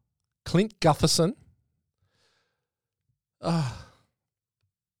 Clint Gutherson.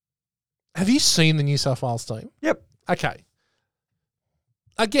 Have you seen the New South Wales team? Yep. Okay.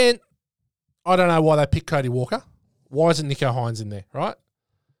 Again, I don't know why they picked Cody Walker. Why isn't Nico Hines in there, right?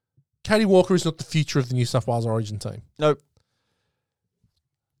 Cody Walker is not the future of the New South Wales Origin team. Nope.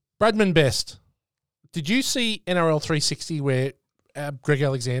 Bradman Best. Did you see NRL 360 where Greg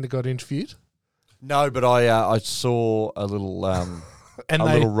Alexander got interviewed? No, but I saw a little And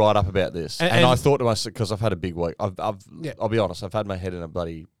little write up about this, and and I thought to myself, because I've had a big week. Yeah. I'll be honest, I've had my head in a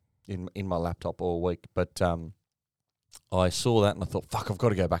bloody in my laptop all week, but I saw that and I thought, fuck, I've got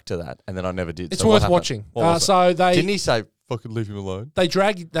to go back to that, and then I never did. It's So what worth happened? watching. What was it? So Didn't he say fucking leave him alone? they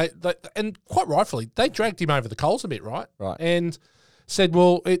dragged they and quite rightfully they dragged him over the coals a bit, right? Right. And said,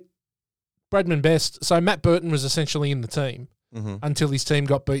 well, Bradman Best. So Matt Burton was essentially in the team until his team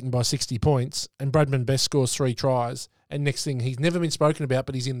got beaten by 60 points, and Bradman Best scores 3 tries. And next thing, he's never been spoken about,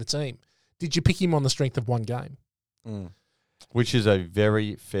 but he's in the team. Did you pick him on the strength of one game? Which is a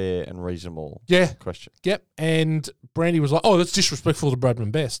very fair and reasonable question. Yep. And Brandy was like, oh, that's disrespectful to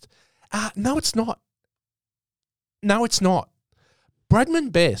Bradman Best. No, it's not. No, it's not.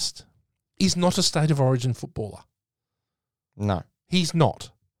 Bradman Best is not a State of Origin footballer. No. He's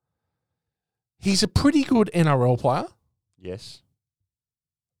not. He's a pretty good NRL player. Yes.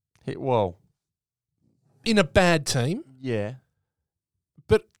 In a bad team. Yeah.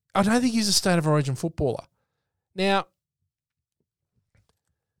 But I don't think he's a State of Origin footballer. Now,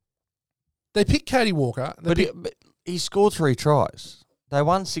 they picked Cody Walker. But he scored 3 tries. They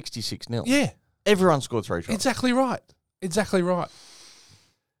won 66-0. Yeah. Everyone scored 3 tries. Exactly right. Exactly right.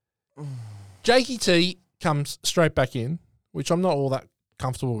 Jakey T comes straight back in, which I'm not all that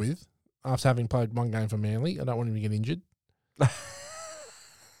comfortable with after having played 1 game for Manly. I don't want him to get injured.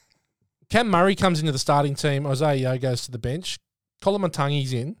 Cam Murray comes into the starting team. Isaiah Yeo goes to the bench. Colin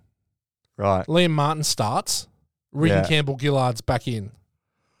Matangi's in. Right. Liam Martin starts. Regan Campbell-Gillard's back in.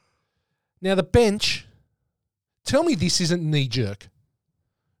 Now, the bench, tell me this isn't knee-jerk,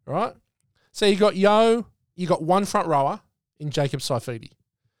 right? So you got you got one front rower in Jacob Saifidi.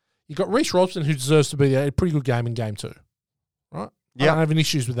 You got Reece Robson, who deserves to be there, a pretty good game in game 2, right? I don't have any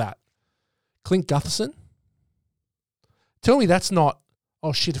issues with that. Clint Gutherson, tell me that's not,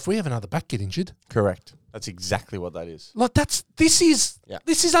 oh shit, if we have another back get injured. Correct. That's exactly what that is. Like this is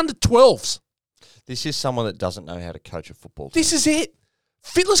under 12s. This is someone that doesn't know how to coach a football team. This is it.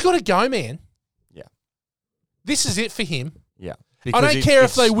 Fittler's got to go, man. Yeah. This is it for him. Yeah. I don't care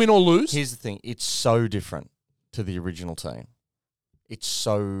if they win or lose. Here's the thing. It's so different to the original team. It's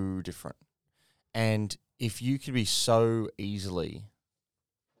so different. And if you could be so easily...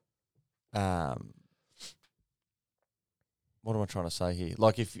 what am I trying to say here?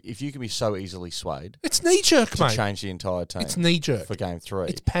 Like, if you can be so easily swayed... It's knee-jerk, to mate. change the entire team. It's knee-jerk. For Game 3.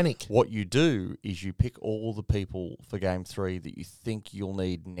 It's panic. What you do is you pick all the people for Game 3 that you think you'll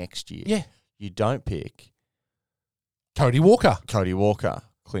need next year. Yeah. You don't pick... Cody Walker,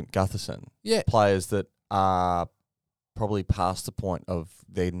 Clint Gutherson. Yeah. Players that are probably past the point of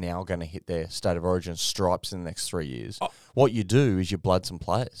they're now going to hit their state of origin stripes in the next 3 years. Oh. What you do is you blood some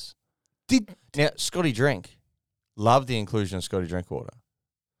players. Now, Scotty Drink, love the inclusion of Scotty Drinkwater.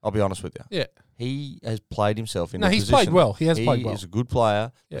 I'll be honest with you. Yeah. He has played himself in a he's position. played well. He has played well. He's a good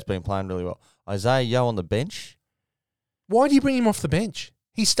player. Yeah. He's been playing really well. Isaiah Yeo on the bench. Why do you bring him off the bench?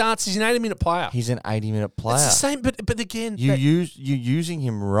 He starts. He's an 80-minute player. He's an 80-minute player. It's the same, but again, you're using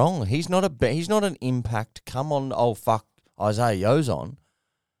him wrong. He's not an impact. Come on, oh fuck, Isaiah Yeo's on.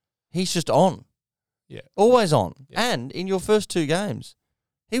 He's just on. Yeah, always on. Yeah. And in your first 2 games,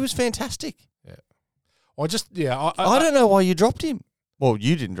 he was fantastic. Yeah, I don't know why you dropped him. Well,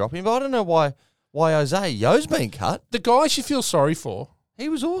 you didn't drop him, but I don't know why Isaiah Yeo's been cut. The guys you feel sorry for. He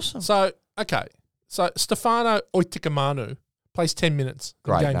was awesome. So Stefano Oitikamanu plays 10 minutes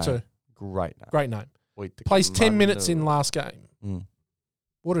in game 2. Great name. Plays 10 minutes in last game. Mm.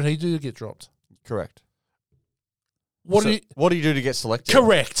 What did he do to get dropped? Correct. What did he do to get selected?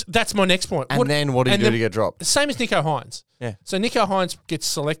 Correct. That's my next point. And what did he do to get dropped? Same as Nico Hines. Yeah. So Nico Hines gets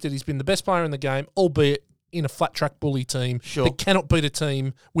selected. He's been the best player in the game, albeit in a flat track bully team that cannot beat a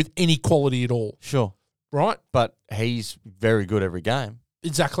team with any quality at all. Sure. Right? But he's very good every game.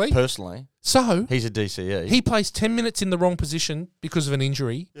 Exactly. Personally. So he's a DCE. He plays 10 minutes in the wrong position because of an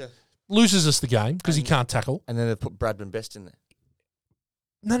injury. Yeah. Loses us the game because he can't tackle. And then they put Bradman Best in there.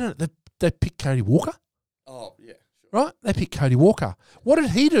 No. They picked Cody Walker. Oh, yeah. Sure. Right? They picked Cody Walker. What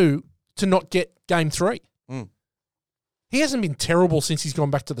did he do to not get game 3? Mm. He hasn't been terrible since he's gone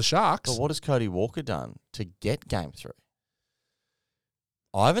back to the Sharks. But what has Cody Walker done to get game 3?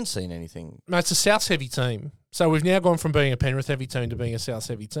 I haven't seen anything. No, it's a Souths-heavy team. So we've now gone from being a Penrith-heavy team to being a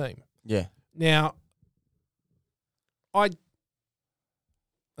Souths-heavy team. Yeah. Now,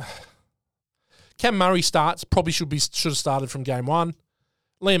 Cam Murray starts, probably should have started from game 1.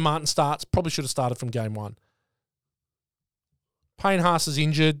 Liam Martin starts, probably should have started from game 1. Payne Haas is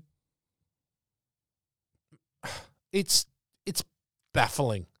injured. It's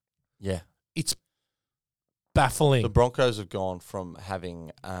baffling. Yeah. It's baffling. The Broncos have gone from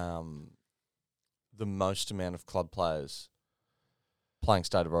having the most amount of club players playing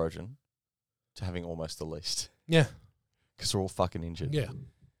State of Origin to having almost the least. Yeah. Because they're all fucking injured. Yeah. And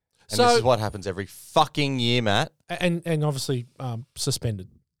this is what happens every fucking year, Matt. And obviously suspended.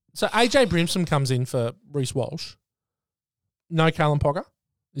 So AJ Brimson comes in for Reece Walsh. No Kalen Pogger.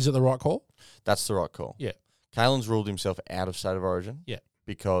 Is it the right call? That's the right call. Yeah. Kalen's ruled himself out of State of Origin. Yeah.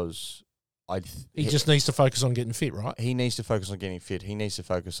 Because he just needs to focus on getting fit, right? He needs to focus on getting fit. He needs to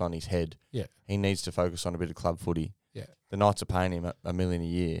focus on his head. Yeah. He needs to focus on a bit of club footy. Yeah. The Knights are paying him $1 million a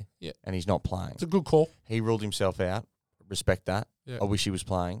year. Yeah. And he's not playing. It's a good call. He ruled himself out. Respect that. Yeah. I wish he was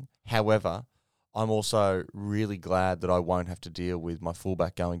playing. However, I'm also really glad that I won't have to deal with my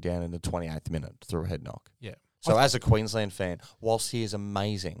fullback going down in the 28th minute through a head knock. Yeah. So as a Queensland fan, whilst he is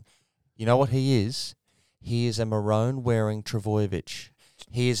amazing, you know what he is? He is a maroon-wearing Travojevic.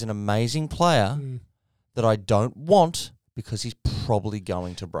 He is an amazing player that I don't want because he's probably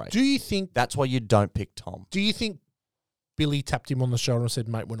going to break. Do you think... That's why you don't pick Tom. Do you think Billy tapped him on the shoulder and said,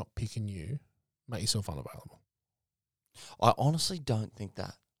 mate, we're not picking you. Make yourself unavailable? I honestly don't think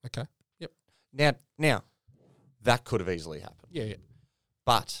that. Okay. Yep. Now, that could have easily happened. Yeah.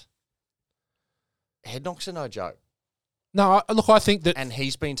 But head knocks are no joke. No, look, I think that... And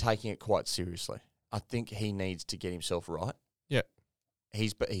he's been taking it quite seriously. I think he needs to get himself right. Yeah.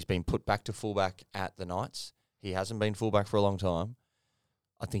 He's been put back to fullback at the Knights. He hasn't been fullback for a long time.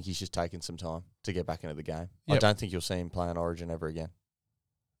 I think he's just taken some time to get back into the game. Yep. I don't think you'll see him play on Origin ever again.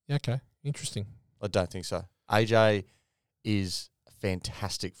 Okay. Interesting. I don't think so. AJ is a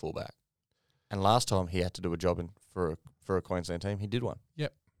fantastic fullback. And last time he had to do a job for a Queensland team, he did one.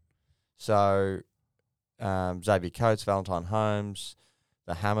 Yep. So Xavier Coates, Valentine Holmes,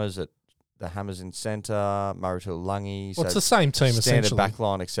 the Hammers in centre, Murray Lungi. Well, it's the same team standard essentially. back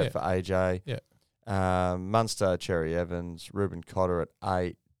line except for AJ. Yeah. Munster, Cherry Evans, Ruben Cotter at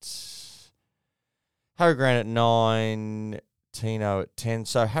 8. Harry Grant at 9. Tino at 10.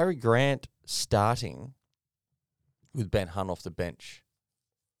 So Harry Grant starting with Ben Hunt off the bench.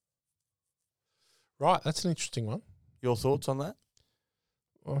 Right, that's an interesting one. Your thoughts on that?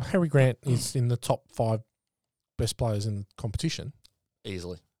 Well, Harry Grant is in the top 5 best players in the competition.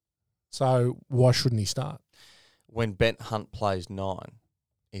 Easily. So why shouldn't he start? When Ben Hunt plays 9,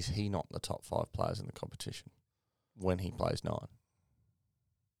 is he not the top 5 players in the competition when he plays 9?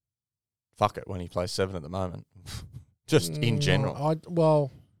 Fuck it, when he plays 7 at the moment. Just in general.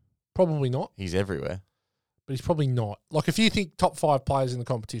 Well, probably not. He's everywhere. But he's probably not. Like, if you think top 5 players in the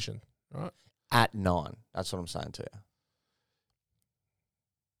competition, right? At 9. That's what I'm saying to you.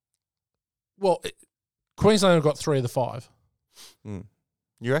 Well, Queensland have got 3 of the 5.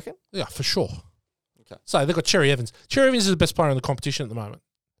 You reckon? Yeah, for sure. Okay. So they've got Cherry Evans. Cherry Evans is the best player in the competition at the moment.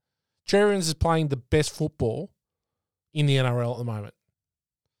 Cherry Evans is playing the best football in the NRL at the moment.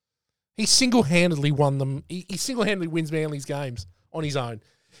 He single-handedly won them. He single-handedly wins Manly's games on his own.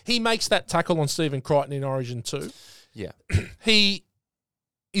 He makes that tackle on Stephen Crichton in Origin 2. Yeah. He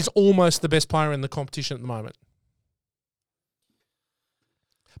is almost the best player in the competition at the moment.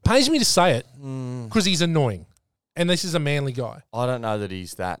 Pains me to say it because he's annoying. And this is a Manly guy. I don't know that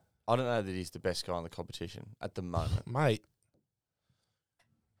he's that. I don't know that he's the best guy in the competition at the moment. Mate.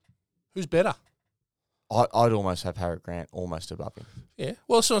 Who's better? I'd almost have Harry Grant almost above him. Yeah.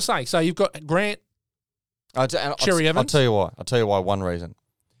 Well, that's what I'm saying. So you've got Grant, Cherry Evans. I'll tell you why. I'll tell you why. One reason.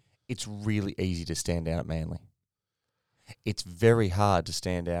 It's really easy to stand out at Manly. It's very hard to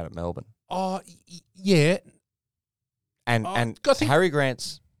stand out at Melbourne. Oh, yeah. And Harry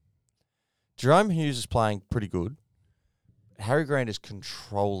Grant's... Jerome Hughes is playing pretty good. Harry Grant is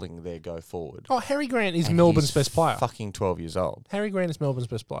controlling their go forward. Oh, Harry Grant is Melbourne's best player. Fucking 12 years old. Harry Grant is Melbourne's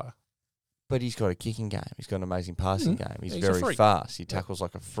best player. But he's got a kicking game. He's got an amazing passing game. He's very fast. He tackles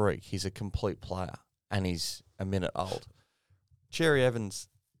like a freak. He's a complete player. And he's a minute old. Cherry Evans,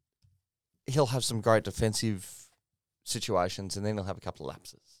 he'll have some great defensive situations and then he'll have a couple of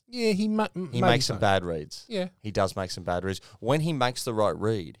lapses. Yeah, he makes some bad reads. Yeah. He does make some bad reads. When he makes the right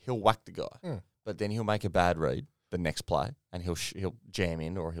read, he'll whack the guy. But then he'll make a bad read the next play and he'll jam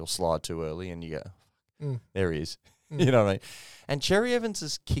in or he'll slide too early and you go, there he is. You know what I mean? And Cherry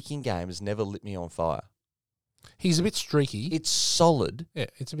Evans' kicking game has never lit me on fire. He's a bit streaky. It's solid. Yeah,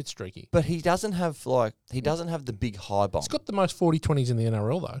 it's a bit streaky. But he doesn't have the big high bomb. He's got the most 40-20s in the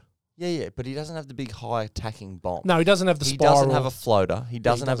NRL though. Yeah, but he doesn't have the big high attacking bomb. No, he doesn't have the spiral. He doesn't have a floater. He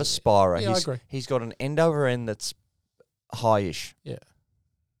doesn't have a spiral. Yeah, I agree. He's got an end over end that's high-ish. Yeah.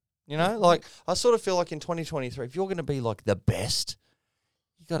 You know, like I sort of feel like in 2023, if you're going to be like the best,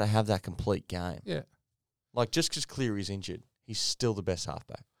 you got to have that complete game. Yeah. Like just because Cleary's injured, he's still the best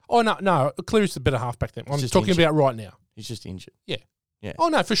halfback. Oh no, Cleary's the better halfback than I'm just talking injured. about right now. He's just injured. Yeah. Yeah. Oh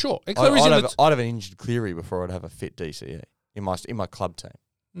no, for sure. I'd have an injured Cleary before I'd have a fit DCE in my club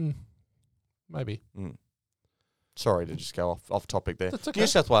team. Maybe. Sorry to just go off topic there. That's okay. New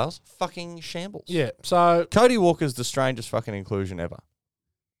South Wales, fucking shambles. Yeah. So Cody Walker's the strangest fucking inclusion ever.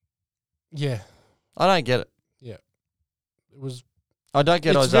 Yeah. I don't get it. Yeah. It was. I don't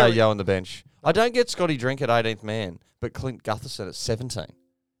get Isaiah Yeo on the bench. I don't get Scotty Drink at 18th man, but Clint Gutherson at 17.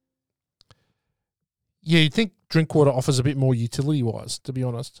 Yeah, you'd think Drinkwater offers a bit more utility-wise, to be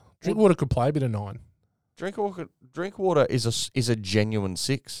honest. Drinkwater could play a bit of 9. Drinkwater is a genuine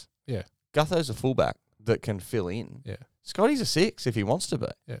 6. Yeah. Gutho's a fullback that can fill in. Yeah. Scotty's a 6 if he wants to be.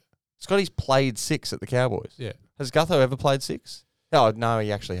 Yeah. Scotty's played 6 at the Cowboys. Yeah. Has Gutho ever played 6? Oh, no,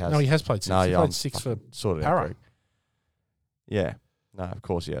 he actually has. No, he has played 6. No, he played 6 for sorted Para. out. Yeah. No, of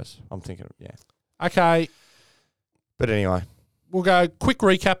course he has. I'm thinking, yeah. Okay. But anyway. We'll go quick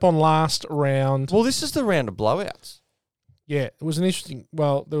recap on last round. Well, this is the round of blowouts. Yeah, it was an interesting...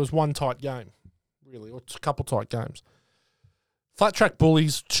 Well, there was one tight game, really, or a couple tight games. Flat track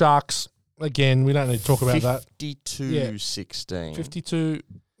bullies, Sharks, again, we don't need to talk about that. 52-16.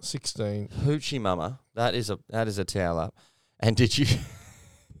 52-16. Hoochie mama, that is a towel up. And did you...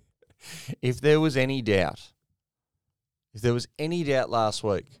 if there was any doubt last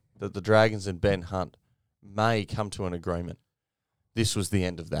week that the Dragons and Ben Hunt may come to an agreement, this was the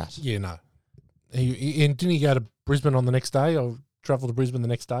end of that. Yeah, no. And didn't he go to Brisbane on the next day or travel to Brisbane the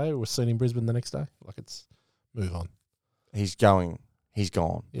next day or was seen in Brisbane the next day? Like, it's move on. He's gone.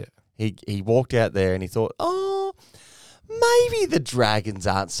 Yeah. He walked out there and he thought, oh, maybe the Dragons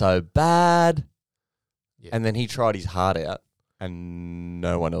aren't so bad. Yeah. And then he tried his heart out, and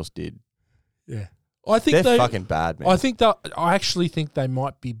no one else did. Yeah. I think They're fucking bad, man. I actually think they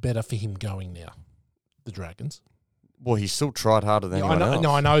might be better for him going now, the Dragons. Well, he still tried harder than anyone else.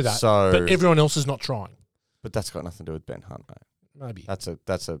 No, I know that. So, but everyone else is not trying. But that's got nothing to do with Ben Hunt, mate. Maybe. That's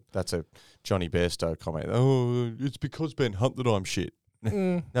a Johnny Bairstow comment. Oh, it's because Ben Hunt that I'm shit.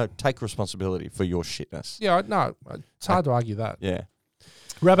 No, take responsibility for your shitness. Yeah, no, it's hard to argue that. Yeah.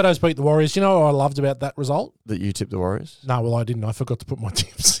 Rabbitohs beat the Warriors. You know what I loved about that result? That you tipped the Warriors? No, well, I didn't. I forgot to put my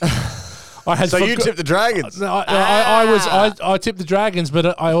tips. You tipped the Dragons? No, I tipped the Dragons,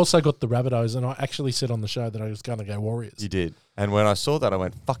 but I also got the Rabbitohs, and I actually said on the show that I was going to go Warriors. You did. And when I saw that, I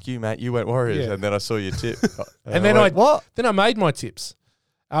went, fuck you, mate. You went Warriors. Yeah. And then I saw your tip. and then I made my tips.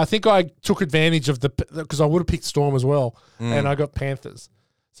 I think I took advantage of because I would have picked Storm as well, and I got Panthers.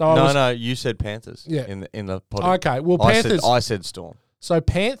 So you said Panthers. Yeah. in the pod. Okay, well, Panthers. I said Storm. So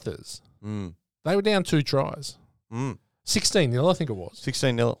Panthers, they were down 2 tries. 16-0, I think it was.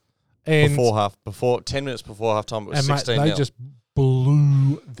 16-0. And before 10 minutes before halftime, it was 16-0. Mate, they just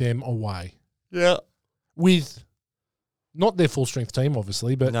blew them away. Yeah. With not their full strength team,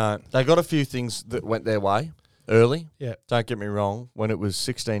 obviously, but no, they got a few things that went their way early. Yeah. Don't get me wrong. When it was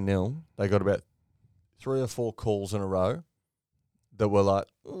 16-0, they got about 3 or 4 calls in a row that were like,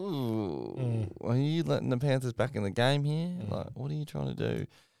 ooh, are you letting the Panthers back in the game here? Like, what are you trying to do?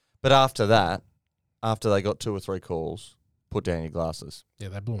 But after that, after they got 2 or 3 calls, put down your glasses. Yeah,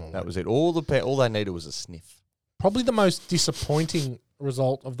 they blew them away. That was it. All they needed was a sniff. Probably the most disappointing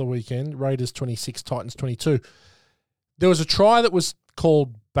result of the weekend, Raiders 26, Titans 22. There was a try that was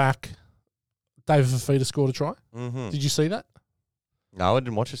called back. David Fafita scored a try. Mm-hmm. Did you see that? No, I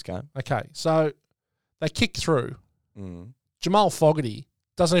didn't watch this game. Okay, so they kicked through. Jamal Fogarty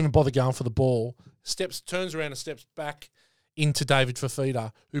doesn't even bother going for the ball. Turns around and steps back into David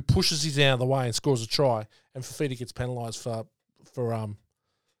Fafita, who pushes his out of the way and scores a try. And Fafita gets penalised for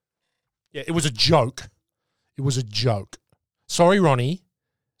it was a joke. It was a joke. Sorry, Ronnie.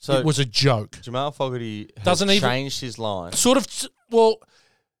 So it was a joke. Jamal Fogarty has changed his line. Sort of,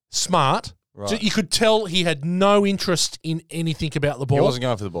 smart. Right. So you could tell he had no interest in anything about the ball. He wasn't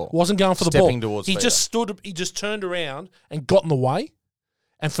going for the ball. Stepping towards He just stood. He just turned around and got in the way,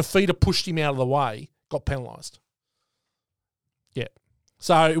 and Fafita pushed him out of the way. Got penalised. Yeah.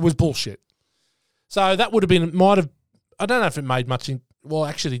 So it was bullshit. So that would have been I don't know if it made much.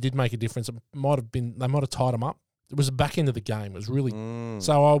 Actually, it did make a difference. It might have been. They might have tied him up. It was the back end of the game. It was really.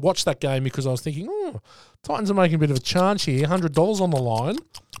 So I watched that game because I was thinking, Titans are making a bit of a chance here. $100 on the line.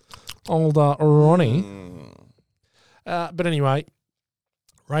 Old Ronnie. But anyway,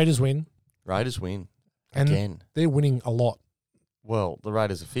 Raiders win. And again. They're winning a lot. Well, the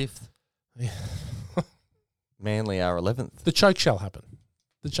Raiders are 5th. Yeah. Manly are 11th. The choke shall happen.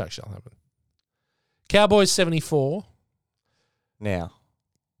 Cowboys 74. Now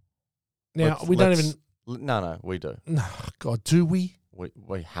we don't even... No, we do. No, God, do we?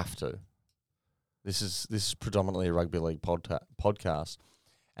 We have to. This is predominantly a rugby league podcast,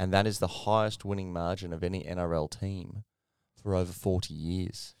 and that is the highest winning margin of any NRL team for over 40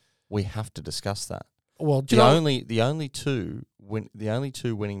 years. We have to discuss that. Well, the only two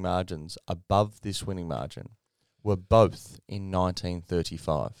winning margins above this winning margin were both in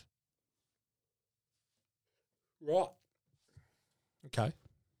 1935. Right. Okay.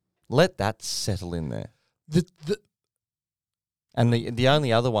 Let that settle in there. And the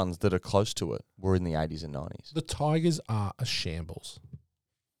only other ones that are close to it were in the 80s and 90s. The Tigers are a shambles.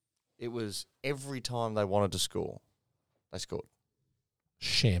 It was every time they wanted to score, they scored.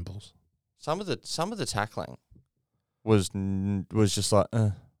 Shambles. Some of the tackling was just like,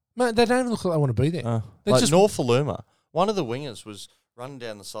 Mate, they don't even look like they want to be there. Like Norfoluma, one of the wingers was running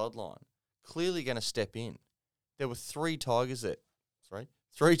down the sideline, clearly going to step in. There were 3 Tigers there.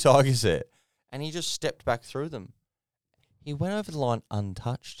 3 Tigers there. And he just stepped back through them. He went over the line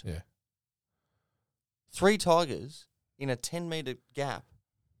untouched. Yeah. 3 Tigers in a 10-metre gap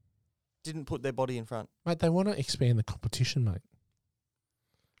didn't put their body in front. Mate, they want to expand the competition, mate.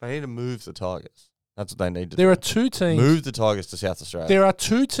 They need to move the Tigers. That's what they need to do. There are 2 teams. Move the Tigers to South Australia. There are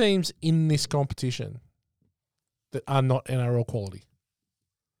 2 teams in this competition that are not NRL quality.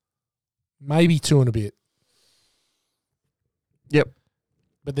 Maybe 2 and a bit. Yep.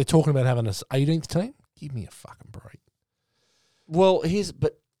 But they're talking about having an 18th team? Give me a fucking break. Well,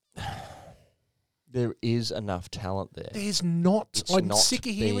 there is enough talent there. There's not. I'm not sick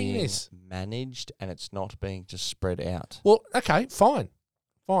of hearing this. Managed, and it's not being just spread out. Well, okay, fine.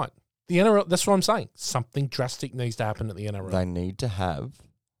 The NRL, that's what I'm saying. Something drastic needs to happen at the NRL. They need to have,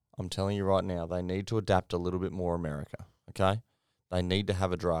 I'm telling you right now, they need to adapt a little bit more America, okay? They need to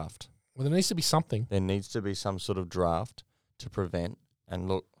have a draft. Well, there needs to be something. There needs to be some sort of draft to prevent. And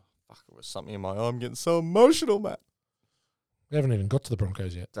look, fuck, it was something in my eye. I'm getting so emotional, Matt. We haven't even got to the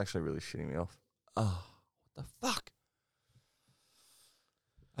Broncos yet. It's actually really shitting me off. Oh, what the fuck?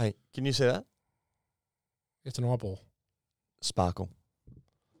 Hey, can you see that? It's an eyeball. Sparkle.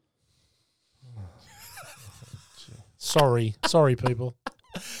 Sorry, people.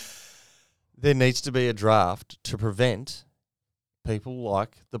 There needs to be a draft to prevent people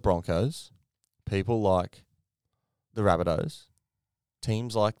like the Broncos, people like the Rabbitohs,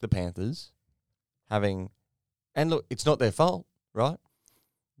 teams like the Panthers having, and look, it's not their fault, right?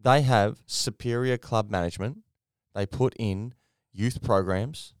 They have superior club management. They put in youth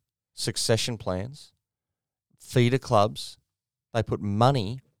programs, succession plans, feeder clubs. They put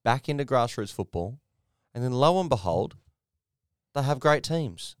money back into grassroots football. And then lo and behold, they have great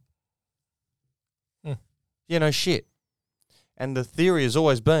teams. You know, shit. And the theory has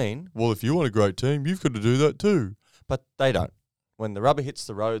always been, well, if you want a great team, you've got to do that too. But they don't. When the rubber hits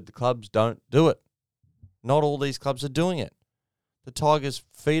the road, the clubs don't do it. Not all these clubs are doing it. The Tigers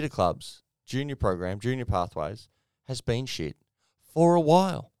feeder clubs, junior program, junior pathways, has been shit for a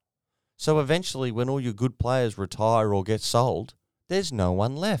while. So eventually, when all your good players retire or get sold, there's no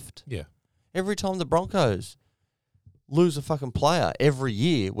one left. Yeah. Every time the Broncos lose a fucking player every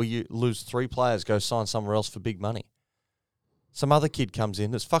year, where you lose 3 players, go sign somewhere else for big money. Some other kid comes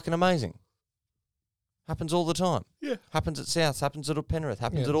in that's fucking amazing. Happens all the time. Yeah. Happens at South, happens at Penrith,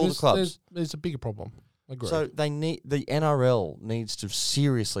 happens at all the clubs. There's a bigger problem. Agreed. So they need, the NRL needs to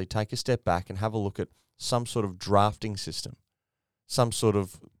seriously take a step back and have a look at some sort of drafting system. Some sort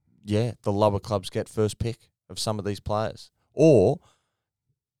of, the lower clubs get first pick of some of these players. Or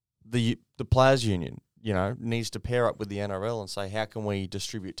the players' union, needs to pair up with the NRL and say, how can we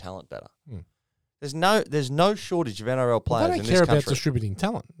distribute talent better? There's no shortage of NRL players in this country. They don't care about distributing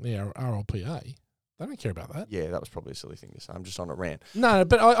talent, the RLPA. They don't care about that. Yeah, that was probably a silly thing to say. I'm just on a rant. No,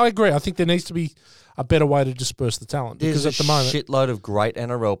 but I agree. I think there needs to be a better way to disperse the talent. There's because at the moment, shitload of great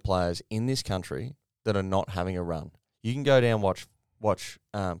NRL players in this country that are not having a run. You can go down watch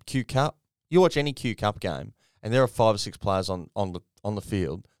Q Cup. You watch any Q Cup game, and there are 5 or 6 players on the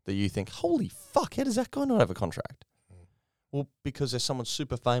field that you think, holy fuck, how does that guy not have a contract? Well, because there's someone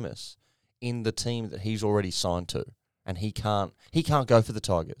super famous in the team that he's already signed to, and he can't go for the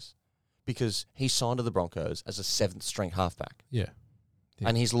Tigers because he's signed to the Broncos as a 7th string halfback. Yeah.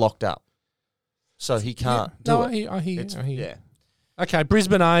 And he's locked up. So he can't do it. I hear. Yeah. Okay,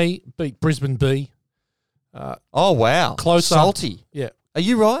 Brisbane A beat Brisbane B. Oh, wow. Closer. Salty. Yeah. Are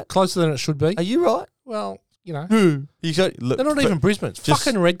you right? Closer than it should be. Are you right? Well, Look, they're not even Brisbane. It's just-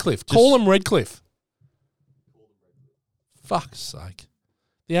 fucking Redcliffe. Call them Redcliffe. Fuck's sake.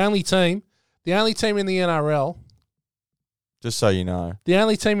 The only team in the NRL. Just so you know. The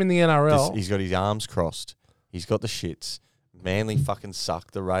only team in the NRL. He's got his arms crossed. He's got the shits. Manly fucking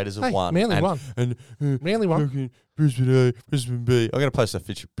suck. The Raiders have won. Manly won. Manly won. fucking Brisbane A, Brisbane B. I'm going to post a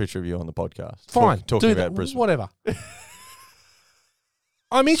picture of you on the podcast. Fine. Talking do about that. Brisbane. Whatever.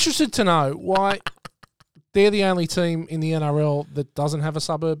 I'm interested to know why they're the only team in the NRL that doesn't have a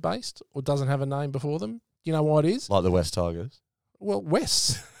suburb based or doesn't have a name before them. You know why it is? Like the West Tigers. Well,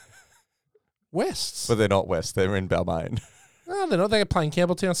 Wests. But they're not West. They're in Balmain. No, they're not. They're playing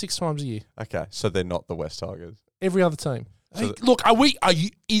Campbelltown 6 times a year. Okay, so they're not the West Tigers. Every other team. So Hey, look,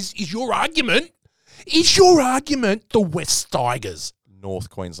 is your argument? Is your argument the West Tigers? North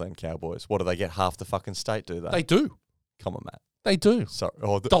Queensland Cowboys. What do they get? Half the fucking state, do they? They do. Come on, Matt. They do. Sorry.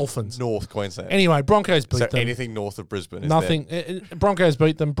 Dolphins. North Queensland. Anyway, Broncos beat So them. anything north of Brisbane is Nothing. Broncos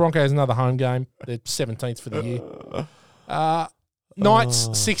beat them. Broncos another home game. They're 17th for the year.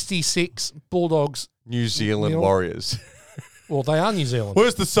 Knights 66. Bulldogs. New Zealand Warriors. Well, they are New Zealand.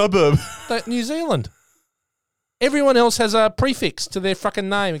 Where's the suburb? They're New Zealand. Everyone else has a prefix to their fucking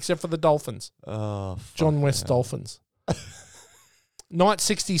name except for the Dolphins. Oh, John West Dolphins. Knights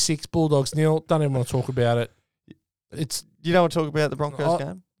 66. Bulldogs nil. Don't even want to talk about it. It's You don't want to talk about the Broncos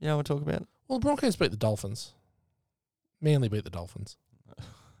game? You don't want to talk about it? Well, the Broncos beat the Dolphins. Manly beat the Dolphins.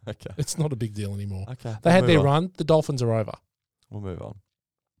 Okay. It's not a big deal anymore. Okay. They had their run. The Dolphins are over. We'll move on.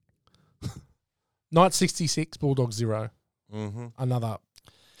 Knights 66, Bulldogs 0. Mm-hmm. Another.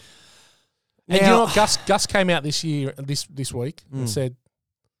 And you know what? Gus came out this week and said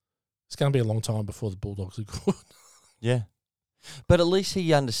it's going to be a long time before the Bulldogs are good. Yeah. But at least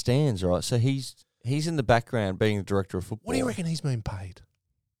he understands, right? So he's in the background being the director of football. What do you reckon he's been paid?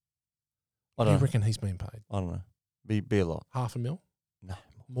 I What do you reckon he's been paid? I don't know. Be a lot. $500,000? No.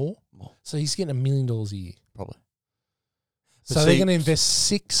 More? More. So he's getting $1 million a year. Probably. So they're going to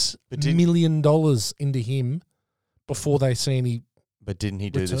invest $6 million into him before they see any. But didn't he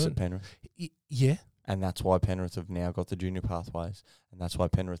do this Return. at Penrith? Yeah. And that's why Penrith have now got the junior pathways. And that's why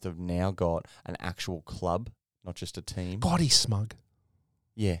Penrith have now got an actual club, not just a team. God, he's smug.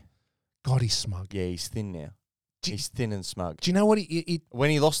 Yeah. God, he's smug. Yeah, he's thin now. He's thin and smug. Do you know what he When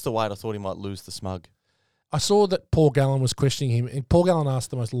he lost the weight, I thought he might lose the smug. I saw that Paul Gallen was questioning him, and Paul Gallen asked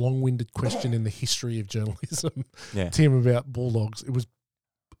the most long-winded question in the history of journalism to him about Bulldogs. It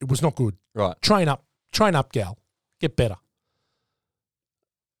was not good. Right. Train up, Gal. Get better.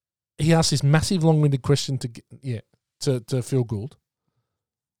 He asked this massive long-winded question to Phil Gould,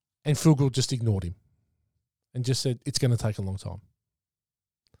 and Phil Gould just ignored him, and just said it's going to take a long time.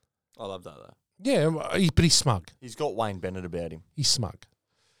 I love that though. Yeah, but he's smug. He's got Wayne Bennett about him. He's smug.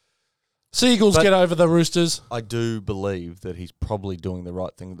 Seagulls get over the Roosters. I do believe that he's probably doing the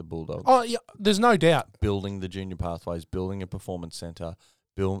right thing with the Bulldogs. Oh, yeah, there's no doubt. Building the junior pathways, building a performance centre,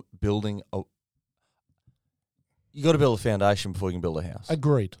 building a... You got to build a foundation before you can build a house.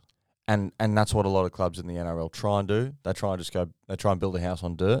 Agreed. And that's what a lot of clubs in the NRL try and do. They try and build a house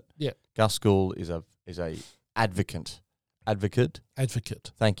on dirt. Yeah. Gus Gould is a advocate.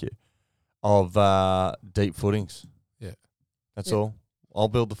 Thank you. Of deep footings. Yeah. That's all. I'll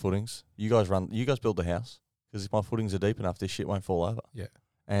build the footings. You guys build the house. Because if my footings are deep enough, this shit won't fall over. Yeah.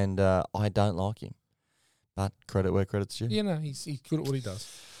 And I don't like him. But credit where credit's due. Yeah, no, he's good at what he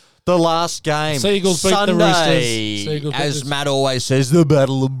does. The last game. Seagulls beat the Roosters. As Matt always says, the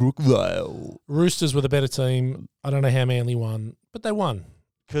Battle of Brookvale. Roosters were the better team. I don't know how Manly won, but they won.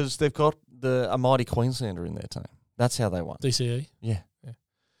 Because they've got a mighty Queenslander in their team. That's how they won. DCE? Yeah.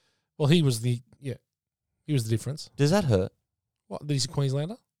 Well, he was the difference. Does that hurt? What, that he's a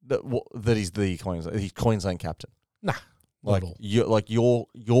Queenslander? That he's the Queensland captain. Nah, like not at all.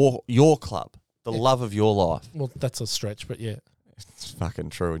 Your club, the love of your life. Well, that's a stretch, but yeah. It's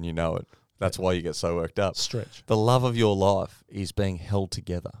fucking true, and you know it. That's why you get so worked up. Stretch. The love of your life is being held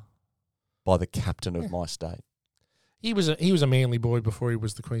together by the captain of my state. He was a Manly boy before he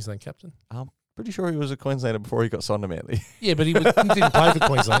was the Queensland captain. Pretty sure he was a Queenslander before he got signed to Manly. Yeah, but he didn't play for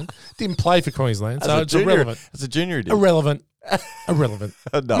Queensland. Didn't play for Queensland, so it's irrelevant. As a junior, he did. Irrelevant.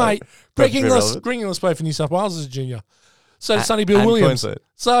 No, mate. Greg Inglis played for New South Wales as a junior. So did Sonny Bill Williams. Queensland.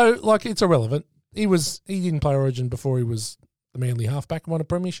 So it's irrelevant. He didn't play Origin before he was the Manly halfback and won a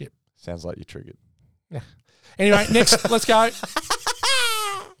premiership. Sounds like you're triggered. Yeah. Anyway, next, let's go.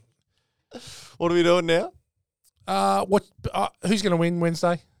 What are we doing now? Who's going to win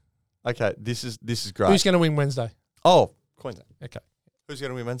Wednesday? Okay, this is great. Who's going to win Wednesday? Oh, Queensland. Okay. Who's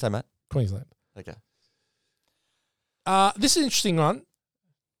going to win Wednesday, Matt? Queensland. Okay. This is an interesting one.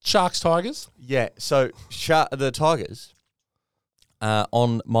 Sharks, Tigers. Yeah, so the Tigers,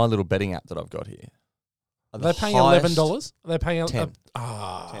 on my little betting app that I've got here, Are they paying $11? Are they paying 10. 10.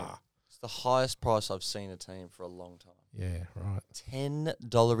 It's the highest price I've seen a team for a long time. Yeah, right.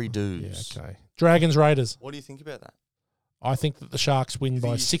 $10 dues. Yeah, okay. Dragons, Raiders. What do you think about that? I think that the Sharks win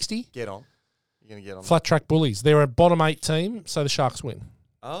by 60. Get on. You're going to get on. Flat track bullies. They're a bottom 8 team, so the Sharks win.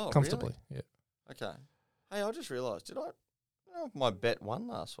 Oh, comfortably. Really? Yeah. Okay. Hey, I just realised, did I know if my bet won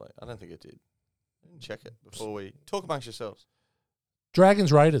last week? I don't think it did. I didn't check it before we talk amongst yourselves.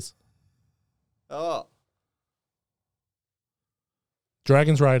 Dragons, Raiders. Oh.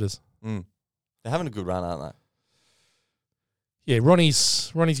 Dragons, Raiders. They're having a good run, aren't they? Yeah,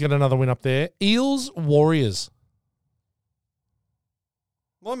 Ronnie's got another win up there. Eels, Warriors.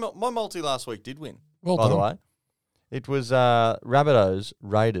 My multi last week did win, Well by done. the way. It was Rabbitohs,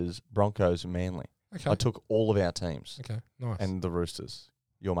 Raiders, Broncos, and Manly. Okay. I took all of our teams. Okay, nice. And the Roosters.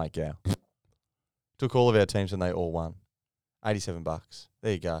 Your mate Gow. Took all of our teams and they all won. $87.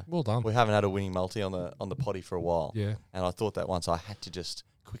 There you go. Well done. We haven't had a winning multi on the potty for a while. Yeah. And I thought that once I had to just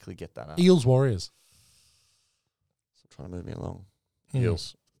quickly get that up. Eels, Warriors. So trying to move me along.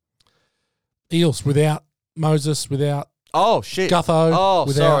 Eels without Moses, without Oh, shit. Gutho. Oh,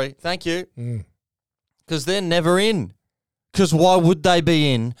 without, sorry. Thank you. Because they're never in. Because why would they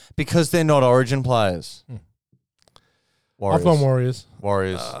be in? Because they're not Origin players. Warriors. I've gone Warriors.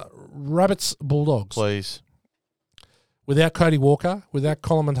 Warriors. Rabbits, Bulldogs. Please. Without Cody Walker, without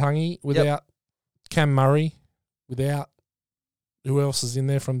Colin Muntangi, without Cam Murray, without who else is in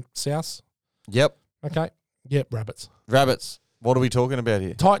there from South? Yep. Okay. Yep, Rabbits. Rabbits. What are we talking about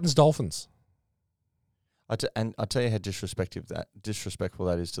here? Titans, Dolphins. And I tell you how disrespectful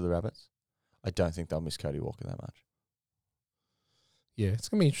that is to the Rabbits. I don't think they'll miss Cody Walker that much. Yeah, it's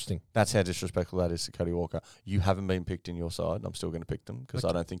going to be interesting. That's how disrespectful that is to Cody Walker. You haven't been picked in your side, and I'm still going to pick them because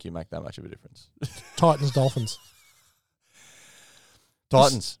I don't think you make that much of a difference. Titans, Dolphins.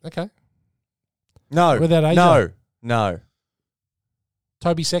 Titans. Okay. No. Without AJ. No.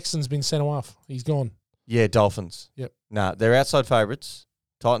 Toby Sexton's been sent off. He's gone. Yeah, Dolphins. Yep. Nah, they're outside favourites.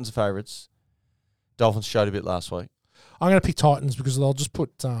 Titans are favourites. Dolphins showed a bit last week. I'm going to pick Titans because they'll just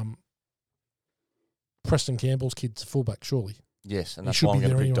put Preston Campbell's kid to fullback, surely. Yes, and He that's should why I'm be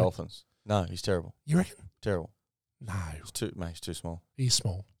going to there pick anyway. Dolphins. No, he's terrible. You reckon? Terrible. No. He's too small. He's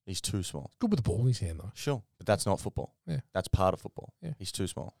small. He's too small. Good with the ball in his hand, though. Sure, but that's not football. Yeah. That's part of football. Yeah. He's too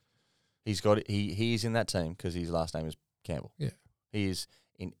small. He's got it. He is in that team because his last name is Campbell. Yeah. He is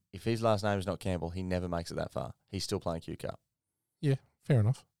in. If his last name is not Campbell, he never makes it that far. He's still playing Q Cup. Yeah, fair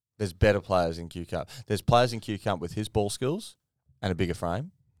enough. There's better players in Q Cup. There's players in Q Cup with his ball skills and a bigger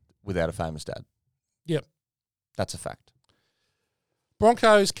frame without a famous dad. Yep. That's a fact.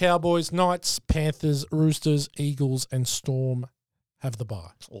 Broncos, Cowboys, Knights, Panthers, Roosters, Eagles, and Storm have the bye.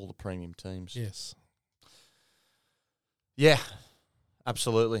 All the premium teams. Yes. Yeah,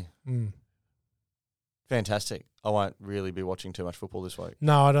 absolutely. Mm. Fantastic. I won't really be watching too much football this week.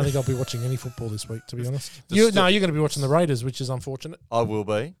 No, I don't think I'll be watching any football this week, to be honest. The You're going to be watching the Raiders, which is unfortunate. I will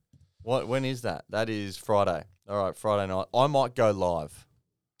be. When is that? That is Friday. All right, Friday night. I might go live.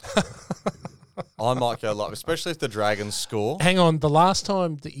 I might go live, especially if the Dragons score. Hang on. The last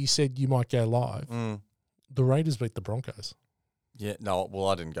time that you said you might go live, the Raiders beat the Broncos. Yeah, no, well,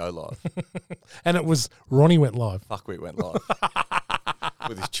 I didn't go live. And it was Ronnie went live. Fuck, we went live.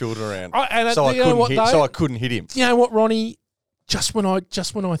 With his children around. So I couldn't hit him. You know what, Ronnie? Just when I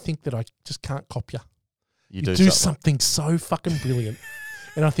think that I just can't cop you, You do something so fucking brilliant.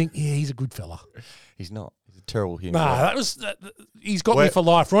 And I think, yeah, he's a good fella. He's not. He's a terrible human. Nah, he's got me for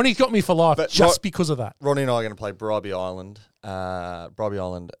life. Ronnie's got me for life just because of that. Ronnie and I are going to play Bribey Island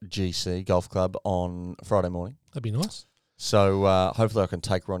GC Golf Club on Friday morning. That'd be nice. So hopefully I can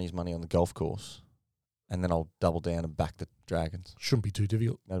take Ronnie's money on the golf course, and then I'll double down and back the Dragons. Shouldn't be too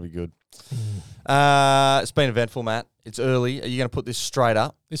difficult. That'd be good. It's been eventful, Matt. It's early. Are you going to put this straight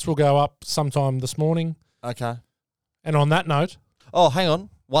up? This will go up sometime this morning. Okay. And on that note... Oh, hang on.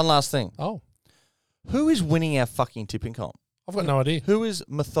 One last thing. Oh. Who is winning our fucking tipping comp? I've got no idea. Who is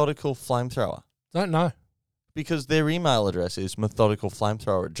Methodical Flamethrower? Don't know. Because their email address is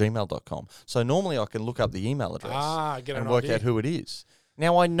methodicalflamethrower@gmail.com. So normally I can look up the email address get and work out who it is.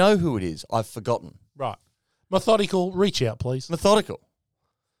 Now I know who it is. I've forgotten. Right. Methodical, reach out, please. Methodical.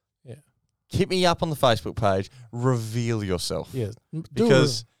 Yeah. Hit me up on the Facebook page. Reveal yourself. Yeah.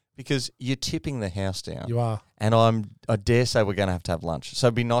 Because you're tipping the house down. You are. And I dare say we're going to have lunch. So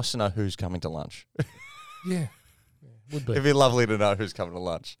it'd be nice to know who's coming to lunch. Yeah. Would be. It'd be lovely to know who's coming to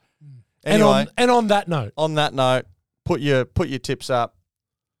lunch. Anyway. And on that note. On that note, put your tips up.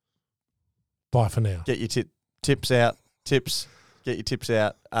 Bye for now. Get your tips out. Tips. Get your tips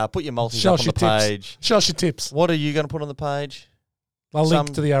out. Put your multis up on the page. Show us your tips. What are you going to put on the page? I'll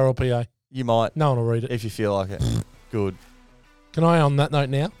link to the RLPA. You might. No one will read it. If you feel like it. Good. Can I on that note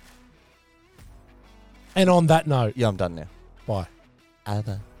now? And on that note. Yeah, I'm done now. Bye.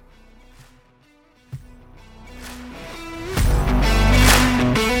 Bye.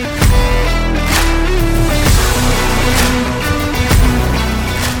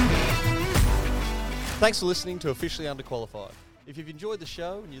 Thanks for listening to Officially Underqualified. If you've enjoyed the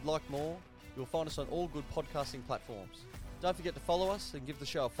show and you'd like more, you'll find us on all good podcasting platforms. Don't forget to follow us and give the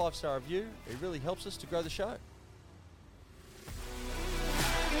show a 5-star review. It really helps us to grow the show.